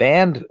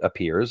band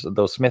appears,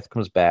 though Smith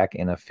comes back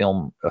in a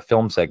film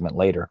segment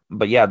later.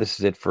 But yeah, this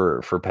is it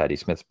for Patti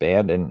Smith's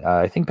band. And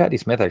I think Patti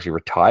Smith actually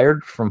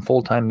retired from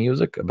full-time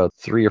music about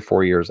 3 or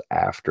 4 years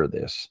after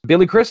this.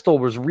 Billy Crystal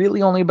was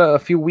really only about a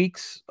few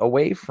weeks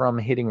away from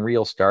hitting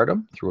real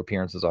stardom through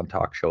appearances on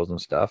talk shows and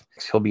stuff.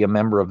 He'll be a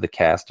member of the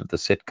cast of the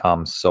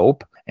sitcom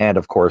Soap. And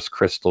of course,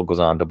 Crystal goes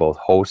on to both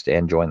host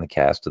and join the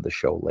cast of the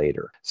show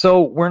later.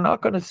 So we're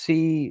not going to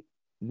see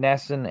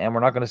Nesson, and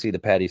we're not going to see the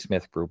Patti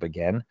Smith group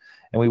again,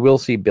 and we will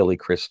see Billy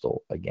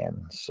Crystal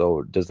again.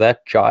 So does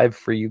that jive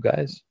for you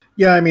guys?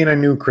 Yeah, I mean, I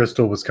knew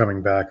Crystal was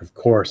coming back, of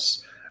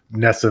course.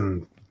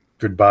 Nesson,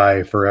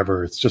 goodbye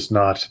forever. It's just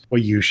not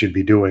what you should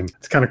be doing.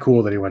 It's kind of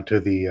cool that he went to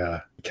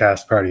the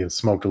cast party and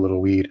smoked a little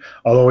weed.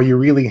 Although, are you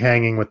really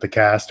hanging with the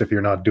cast if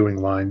you're not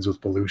doing lines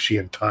with Belushi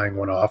and tying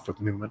one off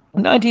with Newman?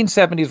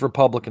 1970s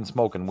Republican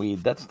smoking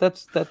weed. That's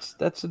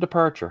a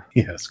departure.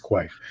 Yes,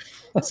 quite.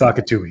 Sock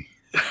it to me.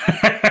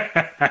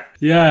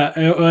 Yeah,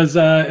 it was.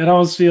 It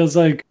almost feels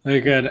like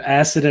an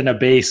acid and a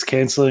base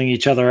canceling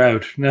each other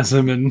out.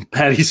 Nesson and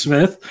Patti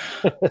Smith.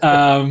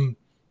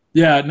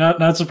 Yeah,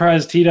 not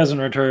surprised he doesn't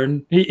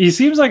return. He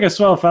seems like a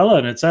swell fella,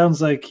 and it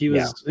sounds like he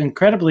was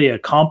incredibly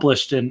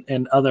accomplished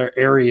in other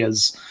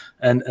areas.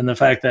 And the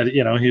fact that,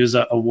 he was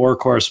a war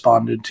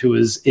correspondent who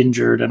was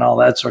injured and all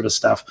that sort of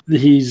stuff.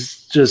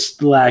 He's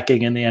just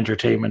lacking in the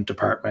entertainment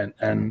department.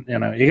 And,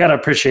 you got to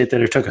appreciate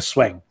that it took a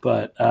swing.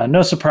 But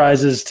no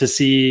surprises to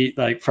see,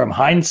 like, from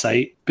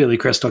hindsight, Billy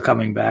Crystal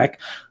coming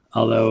back.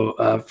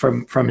 Although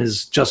from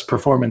his just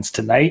performance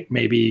tonight,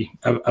 maybe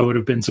I would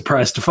have been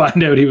surprised to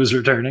find out he was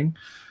returning.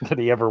 That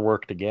he ever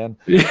worked again.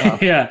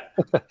 Yeah.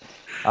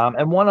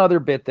 And one other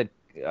bit that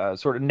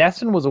sort of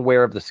Nesson was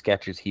aware of the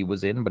sketches he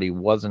was in, but he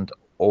wasn't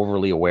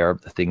overly aware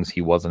of the things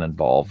he wasn't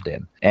involved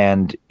in.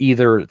 And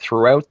either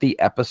throughout the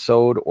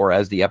episode or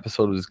as the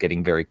episode was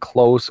getting very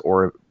close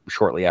or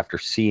shortly after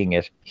seeing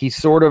it, he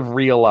sort of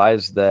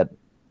realized that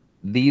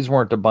these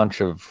weren't a bunch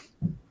of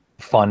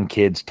fun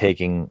kids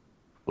taking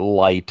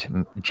light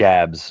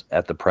jabs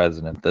at the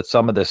president, that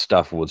some of this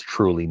stuff was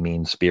truly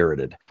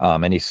mean-spirited.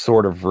 And he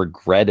sort of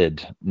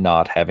regretted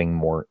not having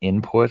more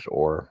input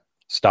or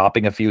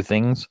stopping a few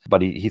things,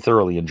 but he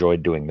thoroughly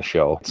enjoyed doing the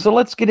show. So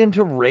let's get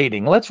into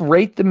rating. Let's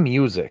rate the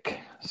music.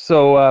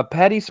 So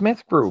Patti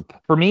Smith Group.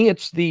 For me,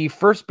 it's the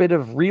first bit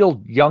of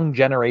real young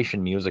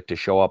generation music to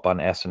show up on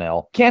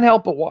SNL. Can't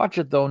help but watch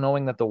it, though,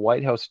 knowing that the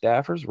White House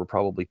staffers were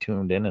probably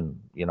tuned in and,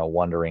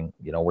 wondering,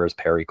 where's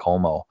Perry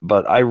Como?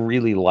 But I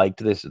really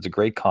liked this. It's a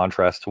great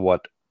contrast to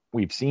what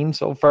we've seen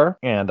so far.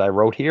 And I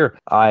wrote here,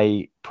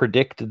 I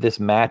predict this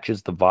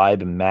matches the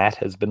vibe Matt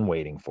has been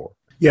waiting for.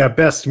 Yeah,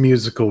 best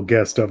musical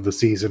guest of the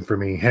season for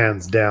me,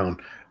 hands down.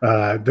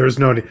 There's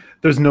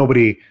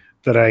nobody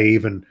that I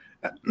even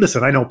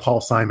listen. I know Paul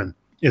Simon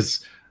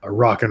is a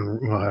I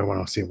don't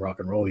want to see him rock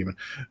and roll even.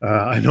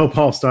 I know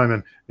Paul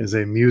Simon is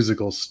a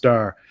musical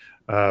star,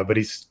 but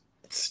he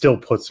still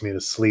puts me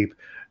to sleep.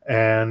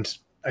 And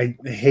I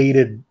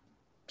hated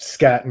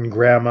Scat and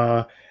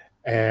Grandma,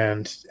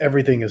 and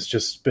everything has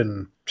just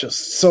been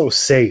just so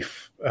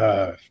safe.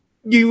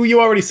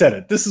 You already said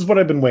it. This is what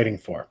I've been waiting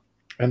for.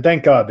 And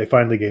thank God they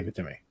finally gave it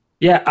to me.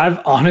 Yeah,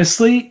 I've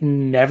honestly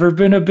never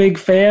been a big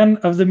fan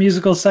of the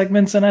musical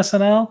segments in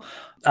SNL.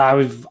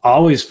 I've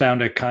always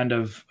found it kind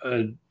of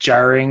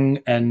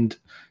jarring and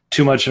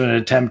too much of an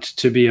attempt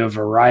to be a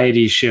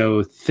variety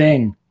show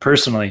thing,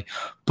 personally.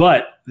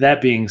 But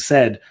that being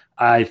said,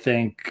 I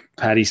think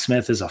Patti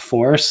Smith is a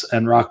force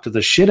and rocked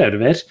the shit out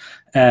of it.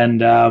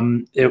 And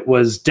it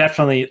was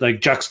definitely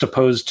like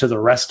juxtaposed to the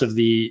rest of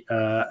the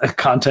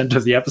content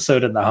of the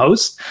episode and the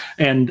host.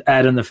 And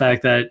add in the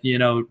fact that,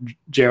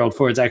 Gerald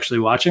Ford's actually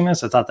watching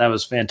this. I thought that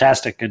was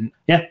fantastic. And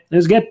yeah, it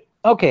was good.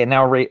 Okay,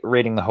 now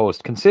rating the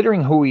host.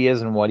 Considering who he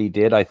is and what he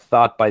did, I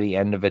thought by the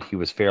end of it he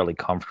was fairly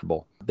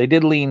comfortable. They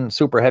did lean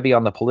super heavy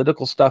on the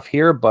political stuff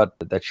here, but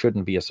that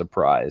shouldn't be a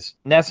surprise.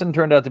 Nesson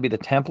turned out to be the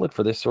template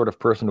for this sort of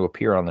person to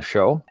appear on the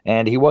show,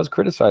 and he was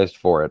criticized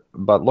for it.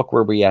 But look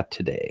where we're at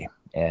today,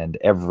 and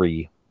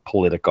every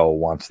Politico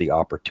wants the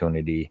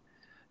opportunity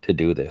to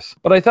do this.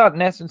 But I thought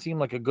Nesson seemed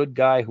like a good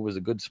guy who was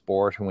a good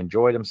sport, who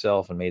enjoyed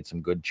himself and made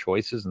some good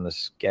choices in the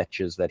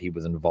sketches that he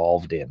was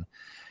involved in.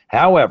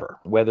 However,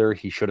 whether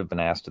he should have been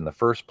asked in the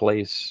first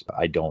place,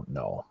 I don't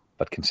know.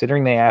 But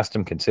considering they asked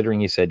him, considering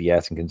he said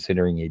yes, and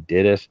considering he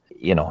did it,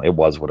 it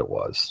was what it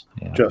was.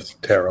 Yeah.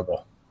 Just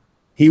terrible.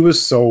 He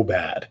was so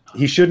bad.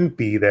 He shouldn't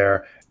be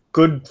there.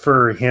 Good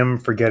for him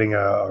for getting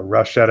a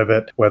rush out of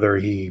it, whether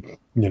he,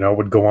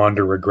 would go on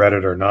to regret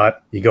it or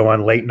not. You go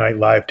on late night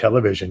live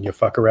television, you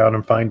fuck around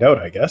and find out,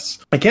 I guess.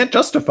 I can't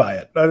justify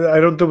it.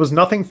 There was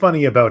nothing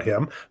funny about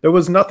him. There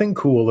was nothing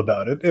cool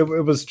about it. It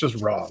was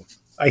just wrong.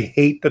 I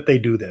hate that they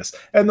do this.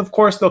 And of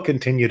course they'll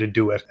continue to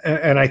do it.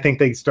 And I think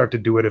they start to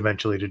do it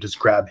eventually to just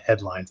grab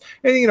headlines.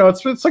 And,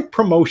 it's like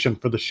promotion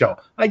for the show.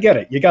 I get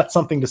it. You got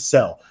something to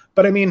sell.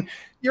 But I mean,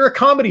 you're a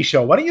comedy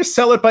show. Why don't you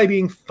sell it by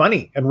being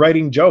funny and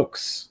writing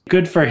jokes?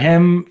 Good for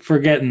him for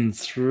getting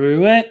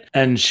through it,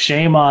 and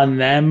shame on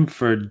them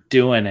for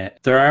doing it.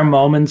 There are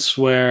moments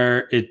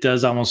where it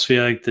does almost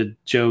feel like the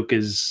joke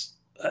is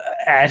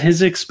at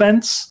his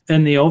expense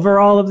in the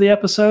overall of the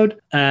episode.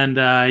 And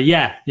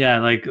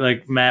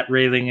like Matt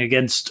railing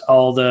against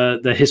all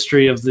the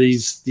history of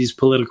these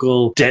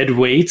political dead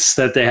weights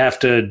that they have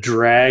to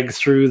drag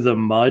through the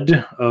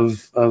mud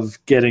of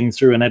getting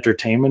through an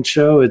entertainment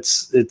show. It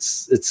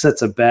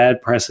sets a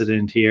bad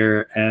precedent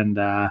here. And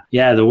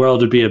the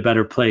world would be a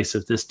better place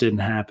if this didn't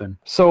happen.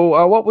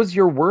 So what was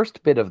your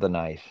worst bit of the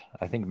night?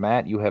 I think,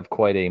 Matt, you have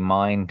quite a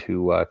mind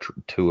to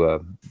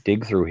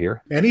dig through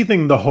here.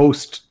 Anything the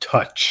host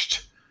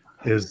touched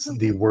is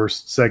the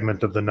worst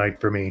segment of the night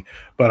for me.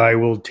 But I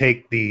will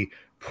take the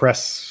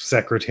press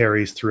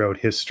secretaries throughout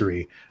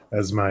history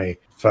as my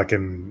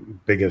fucking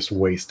biggest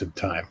waste of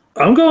time.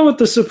 I'm going with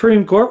the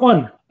Supreme Court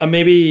one.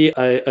 Maybe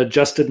I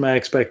adjusted my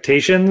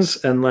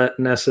expectations and let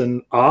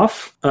Nesson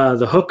off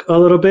the hook a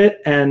little bit,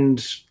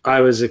 and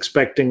I was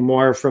expecting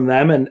more from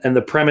them, and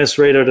the premise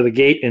right out of the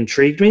gate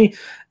intrigued me,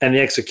 and the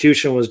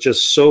execution was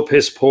just so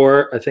piss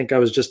poor. I think I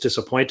was just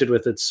disappointed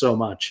with it so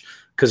much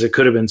because it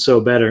could have been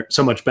so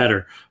much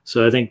better.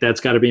 So I think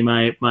that's got to be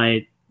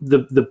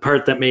the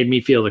part that made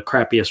me feel the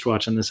crappiest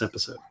watching this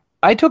episode.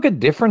 I took a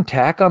different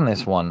tack on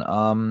this one.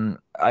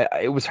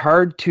 It was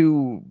hard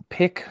to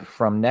pick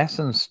from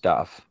Nesson's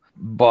stuff,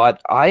 but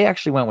I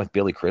actually went with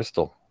Billy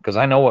Crystal because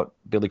I know what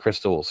Billy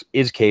Crystal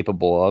is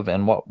capable of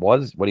and what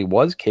he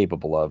was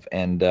capable of.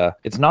 And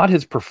it's not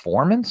his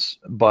performance,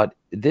 but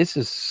this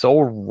is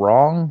so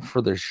wrong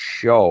for the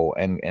show.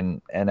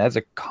 And as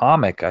a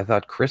comic, I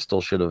thought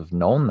Crystal should have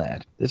known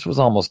that. This was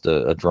almost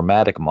a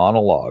dramatic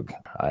monologue.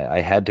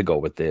 I had to go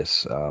with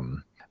this.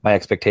 My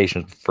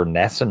expectations for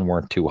Nesson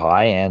weren't too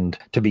high, and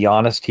to be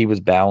honest, he was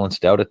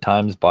balanced out at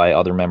times by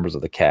other members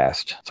of the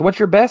cast. So what's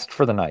your best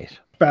for the night?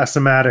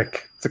 Bassomatic.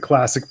 It's a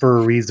classic for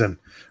a reason.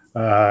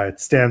 It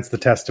stands the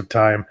test of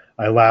time.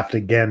 I laughed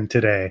again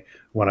today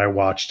when I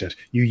watched it.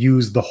 You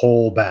used the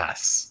whole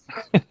bass.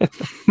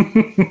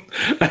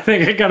 I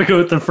think I gotta go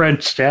with the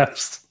French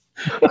chefs.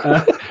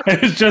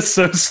 It was just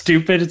so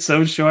stupid. It's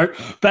so short.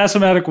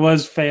 Bassomatic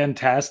was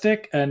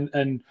fantastic, and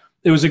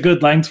it was a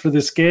good length for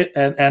the skit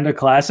and a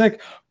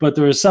classic, but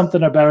there was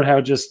something about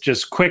how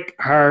just quick,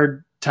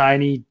 hard,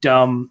 tiny,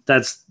 dumb.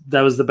 That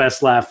was the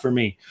best laugh for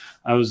me.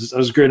 I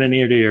was grinning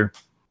ear to ear.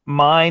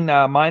 Mine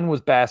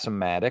was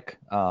Bassomatic,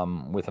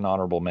 with an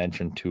honorable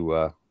mention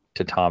to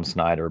Tom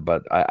Snyder,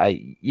 but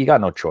you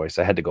got no choice.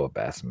 I had to go with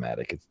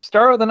Bassomatic. It's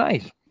star of the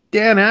night.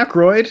 Dan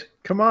Aykroyd,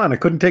 come on! I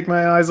couldn't take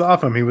my eyes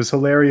off him. He was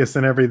hilarious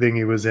in everything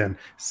he was in.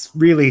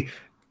 Really,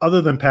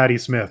 other than Patti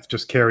Smith,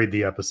 just carried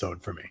the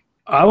episode for me.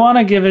 I want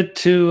to give it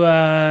to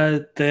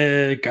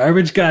the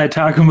garbage guy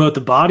talking about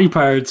the body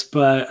parts,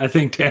 but I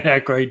think Dan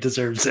Aykroyd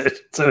deserves it,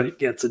 so he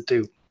gets it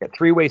too. Yeah,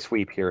 three-way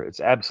sweep here. It's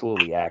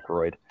absolutely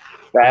Aykroyd,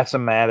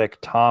 Bassomatic,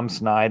 Tom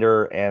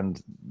Snyder,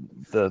 and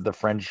the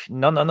French.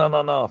 No.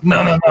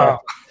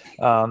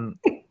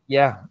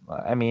 Yeah,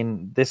 I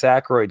mean, this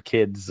Aykroyd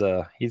kid's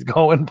he's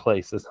going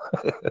places.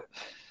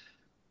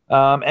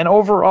 And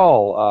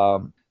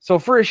overall, so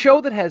for a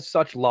show that has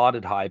such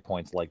lauded high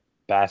points like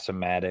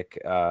Bassomatic,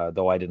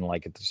 though I didn't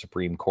like it, the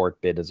Supreme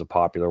Court bit is a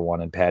popular one,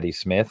 and Patti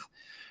Smith,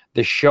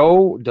 the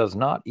show does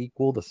not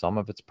equal the sum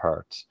of its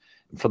parts.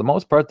 For the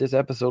most part, this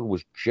episode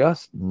was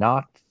just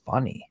not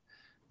funny.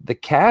 The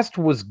cast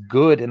was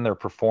good in their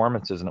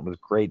performances, and it was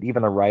great.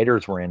 Even the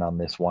writers were in on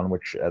this one,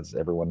 which, as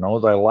everyone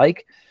knows, I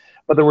like.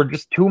 But there were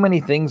just too many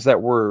things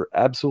that were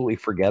absolutely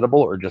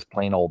forgettable or just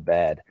plain old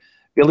bad.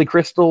 Billy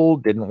Crystal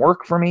didn't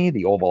work for me.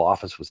 The Oval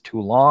Office was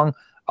too long.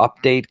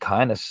 Update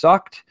kind of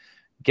sucked.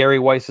 Gary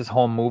Weiss's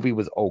home movie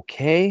was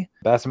okay.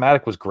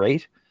 Bassomatic was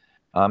great.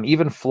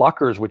 Even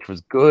Fluckers, which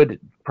was good,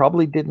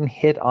 probably didn't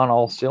hit on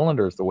all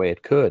cylinders the way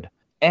it could.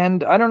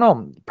 And I don't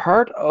know,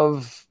 part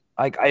of,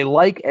 I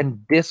like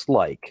and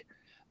dislike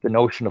the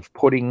notion of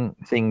putting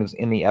things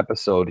in the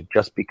episode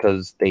just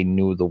because they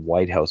knew the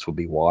White House would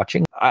be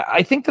watching.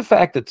 I think the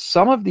fact that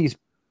some of these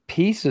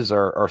pieces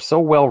are so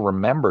well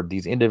remembered,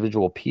 these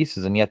individual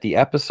pieces, and yet the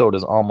episode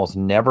is almost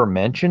never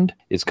mentioned,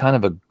 is kind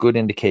of a good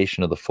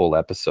indication of the full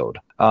episode.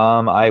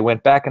 I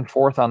went back and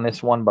forth on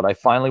this one, but I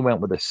finally went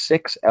with a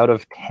 6 out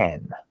of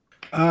 10.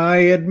 I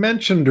had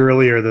mentioned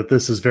earlier that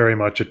this is very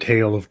much a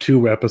tale of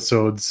two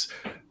episodes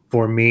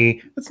for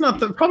me. It's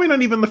probably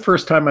not even the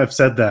first time I've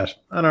said that.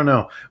 I don't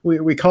know.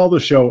 We call the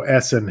show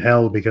S in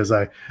Hell because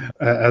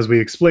as we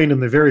explained in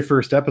the very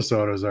first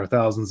episode, as our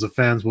thousands of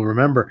fans will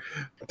remember,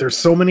 there's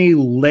so many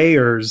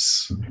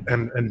layers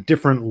and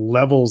different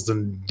levels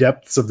and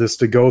depths of this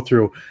to go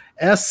through.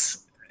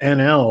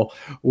 SNL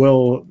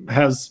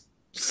has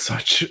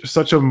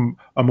such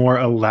a more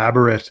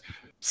elaborate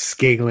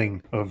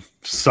scaling of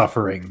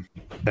suffering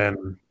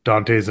than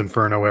Dante's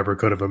Inferno ever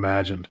could have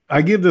imagined.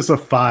 I give this a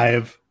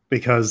 5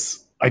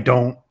 because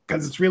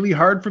it's really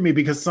hard for me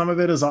because some of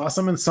it is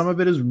awesome and some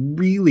of it is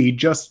really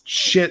just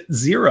shit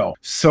zero.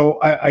 So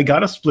I got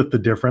to split the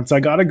difference. I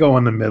got to go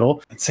in the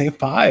middle and say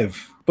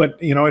 5. But,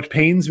 it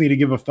pains me to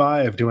give a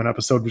 5 to an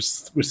episode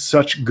with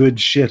such good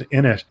shit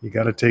in it. You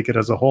got to take it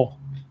as a whole.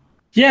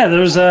 Yeah,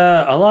 there's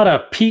a lot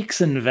of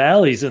peaks and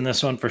valleys in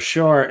this one for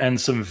sure, and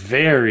some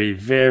very,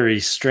 very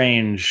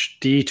strange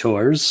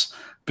detours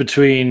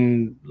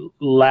between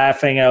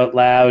laughing out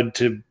loud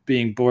to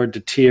being bored to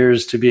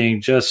tears to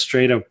being just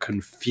straight up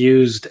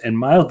confused and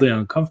mildly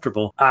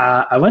uncomfortable.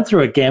 I went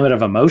through a gamut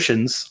of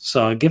emotions,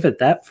 so I'll give it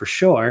that for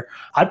sure.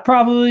 I'd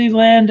probably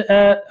land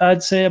at,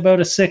 I'd say,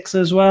 about a 6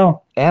 as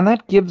well. And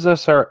that gives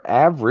us our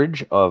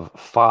average of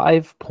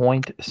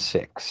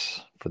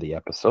 5.6 for the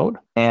episode.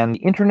 And the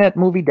Internet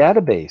Movie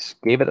Database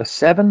gave it a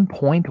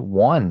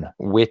 7.1,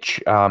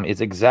 which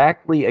is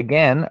exactly,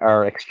 again,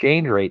 our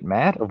exchange rate,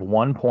 Matt, of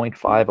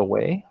 1.5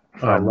 away.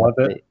 I love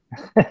it.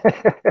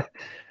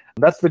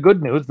 That's the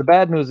good news. The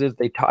bad news is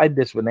they tied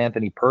this with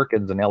Anthony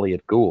Perkins and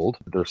Elliot Gould.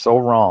 They're so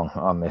wrong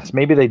on this.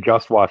 Maybe they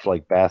just watched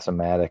like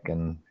Bassomatic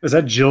and... Is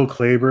that Jill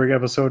Clayburgh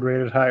episode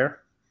rated higher?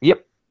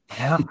 Yep.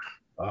 Yeah.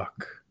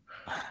 Fuck.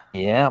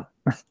 Yeah.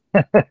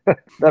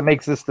 That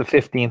makes this the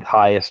 15th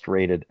highest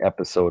rated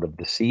episode of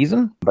the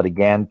season. But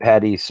again,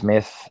 Patti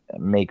Smith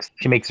makes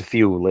a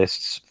few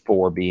lists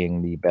for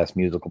being the best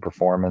musical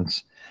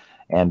performance.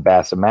 And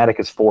Bassomatic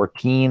is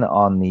 14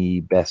 on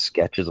the best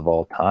sketches of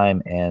all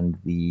time. And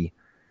the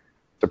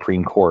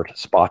Supreme Court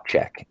Spot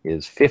Check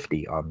is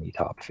 50 on the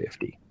top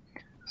 50.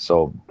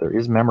 So there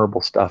is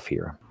memorable stuff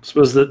here. I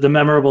suppose the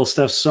memorable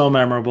stuff's so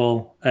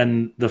memorable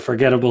and the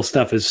forgettable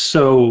stuff is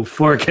so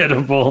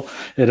forgettable.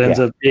 It ends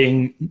up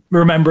being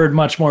remembered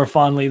much more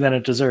fondly than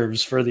it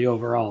deserves for the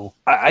overall.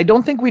 I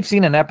don't think we've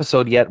seen an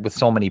episode yet with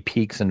so many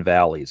peaks and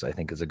valleys, I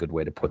think is a good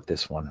way to put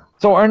this one.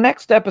 So our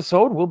next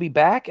episode will be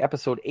back,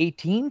 episode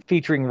 18,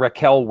 featuring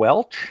Raquel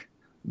Welch,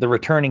 the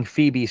returning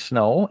Phoebe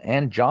Snow,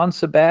 and John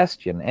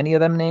Sebastian. Any of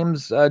them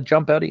names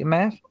jump out at you,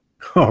 Matt?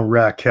 Oh,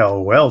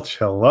 Raquel Welch,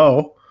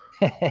 hello.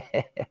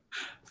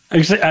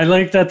 Actually, I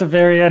liked at the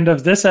very end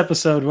of this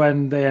episode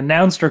when they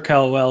announced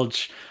Raquel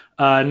Welch,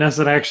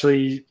 Nesson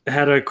actually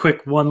had a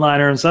quick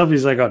one-liner himself.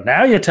 He's like, "Oh,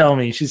 now you tell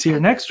me she's here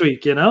next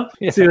week," Yeah.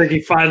 See, like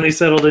he finally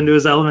settled into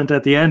his element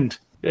at the end.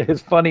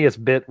 His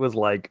funniest bit was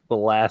like the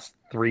last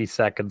 3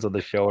 seconds of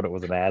the show, and it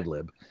was an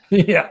ad-lib.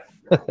 Yeah.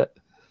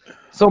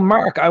 So,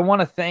 Mark, I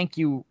want to thank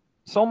you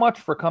so much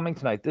for coming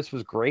tonight. This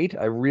was great.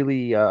 I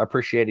really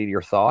appreciated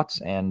your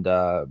thoughts and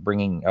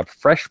bringing a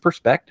fresh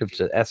perspective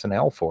to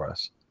SNL for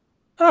us.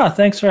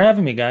 Thanks for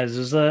having me, guys.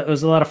 It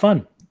was a lot of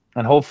fun.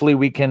 And hopefully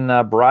we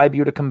can bribe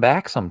you to come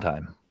back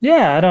sometime.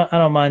 Yeah, I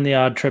don't mind the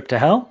odd trip to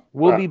hell.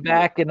 We'll be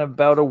back in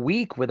about a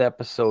week with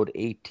episode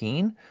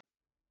 18.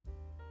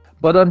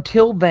 But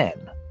until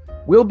then,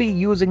 we'll be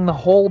using the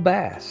whole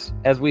bass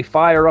as we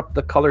fire up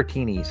the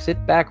Colortini.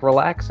 Sit back,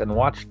 relax, and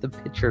watch the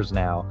pictures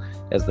now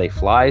as they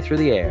fly through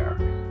the air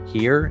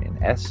here in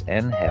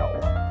SN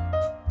Hell.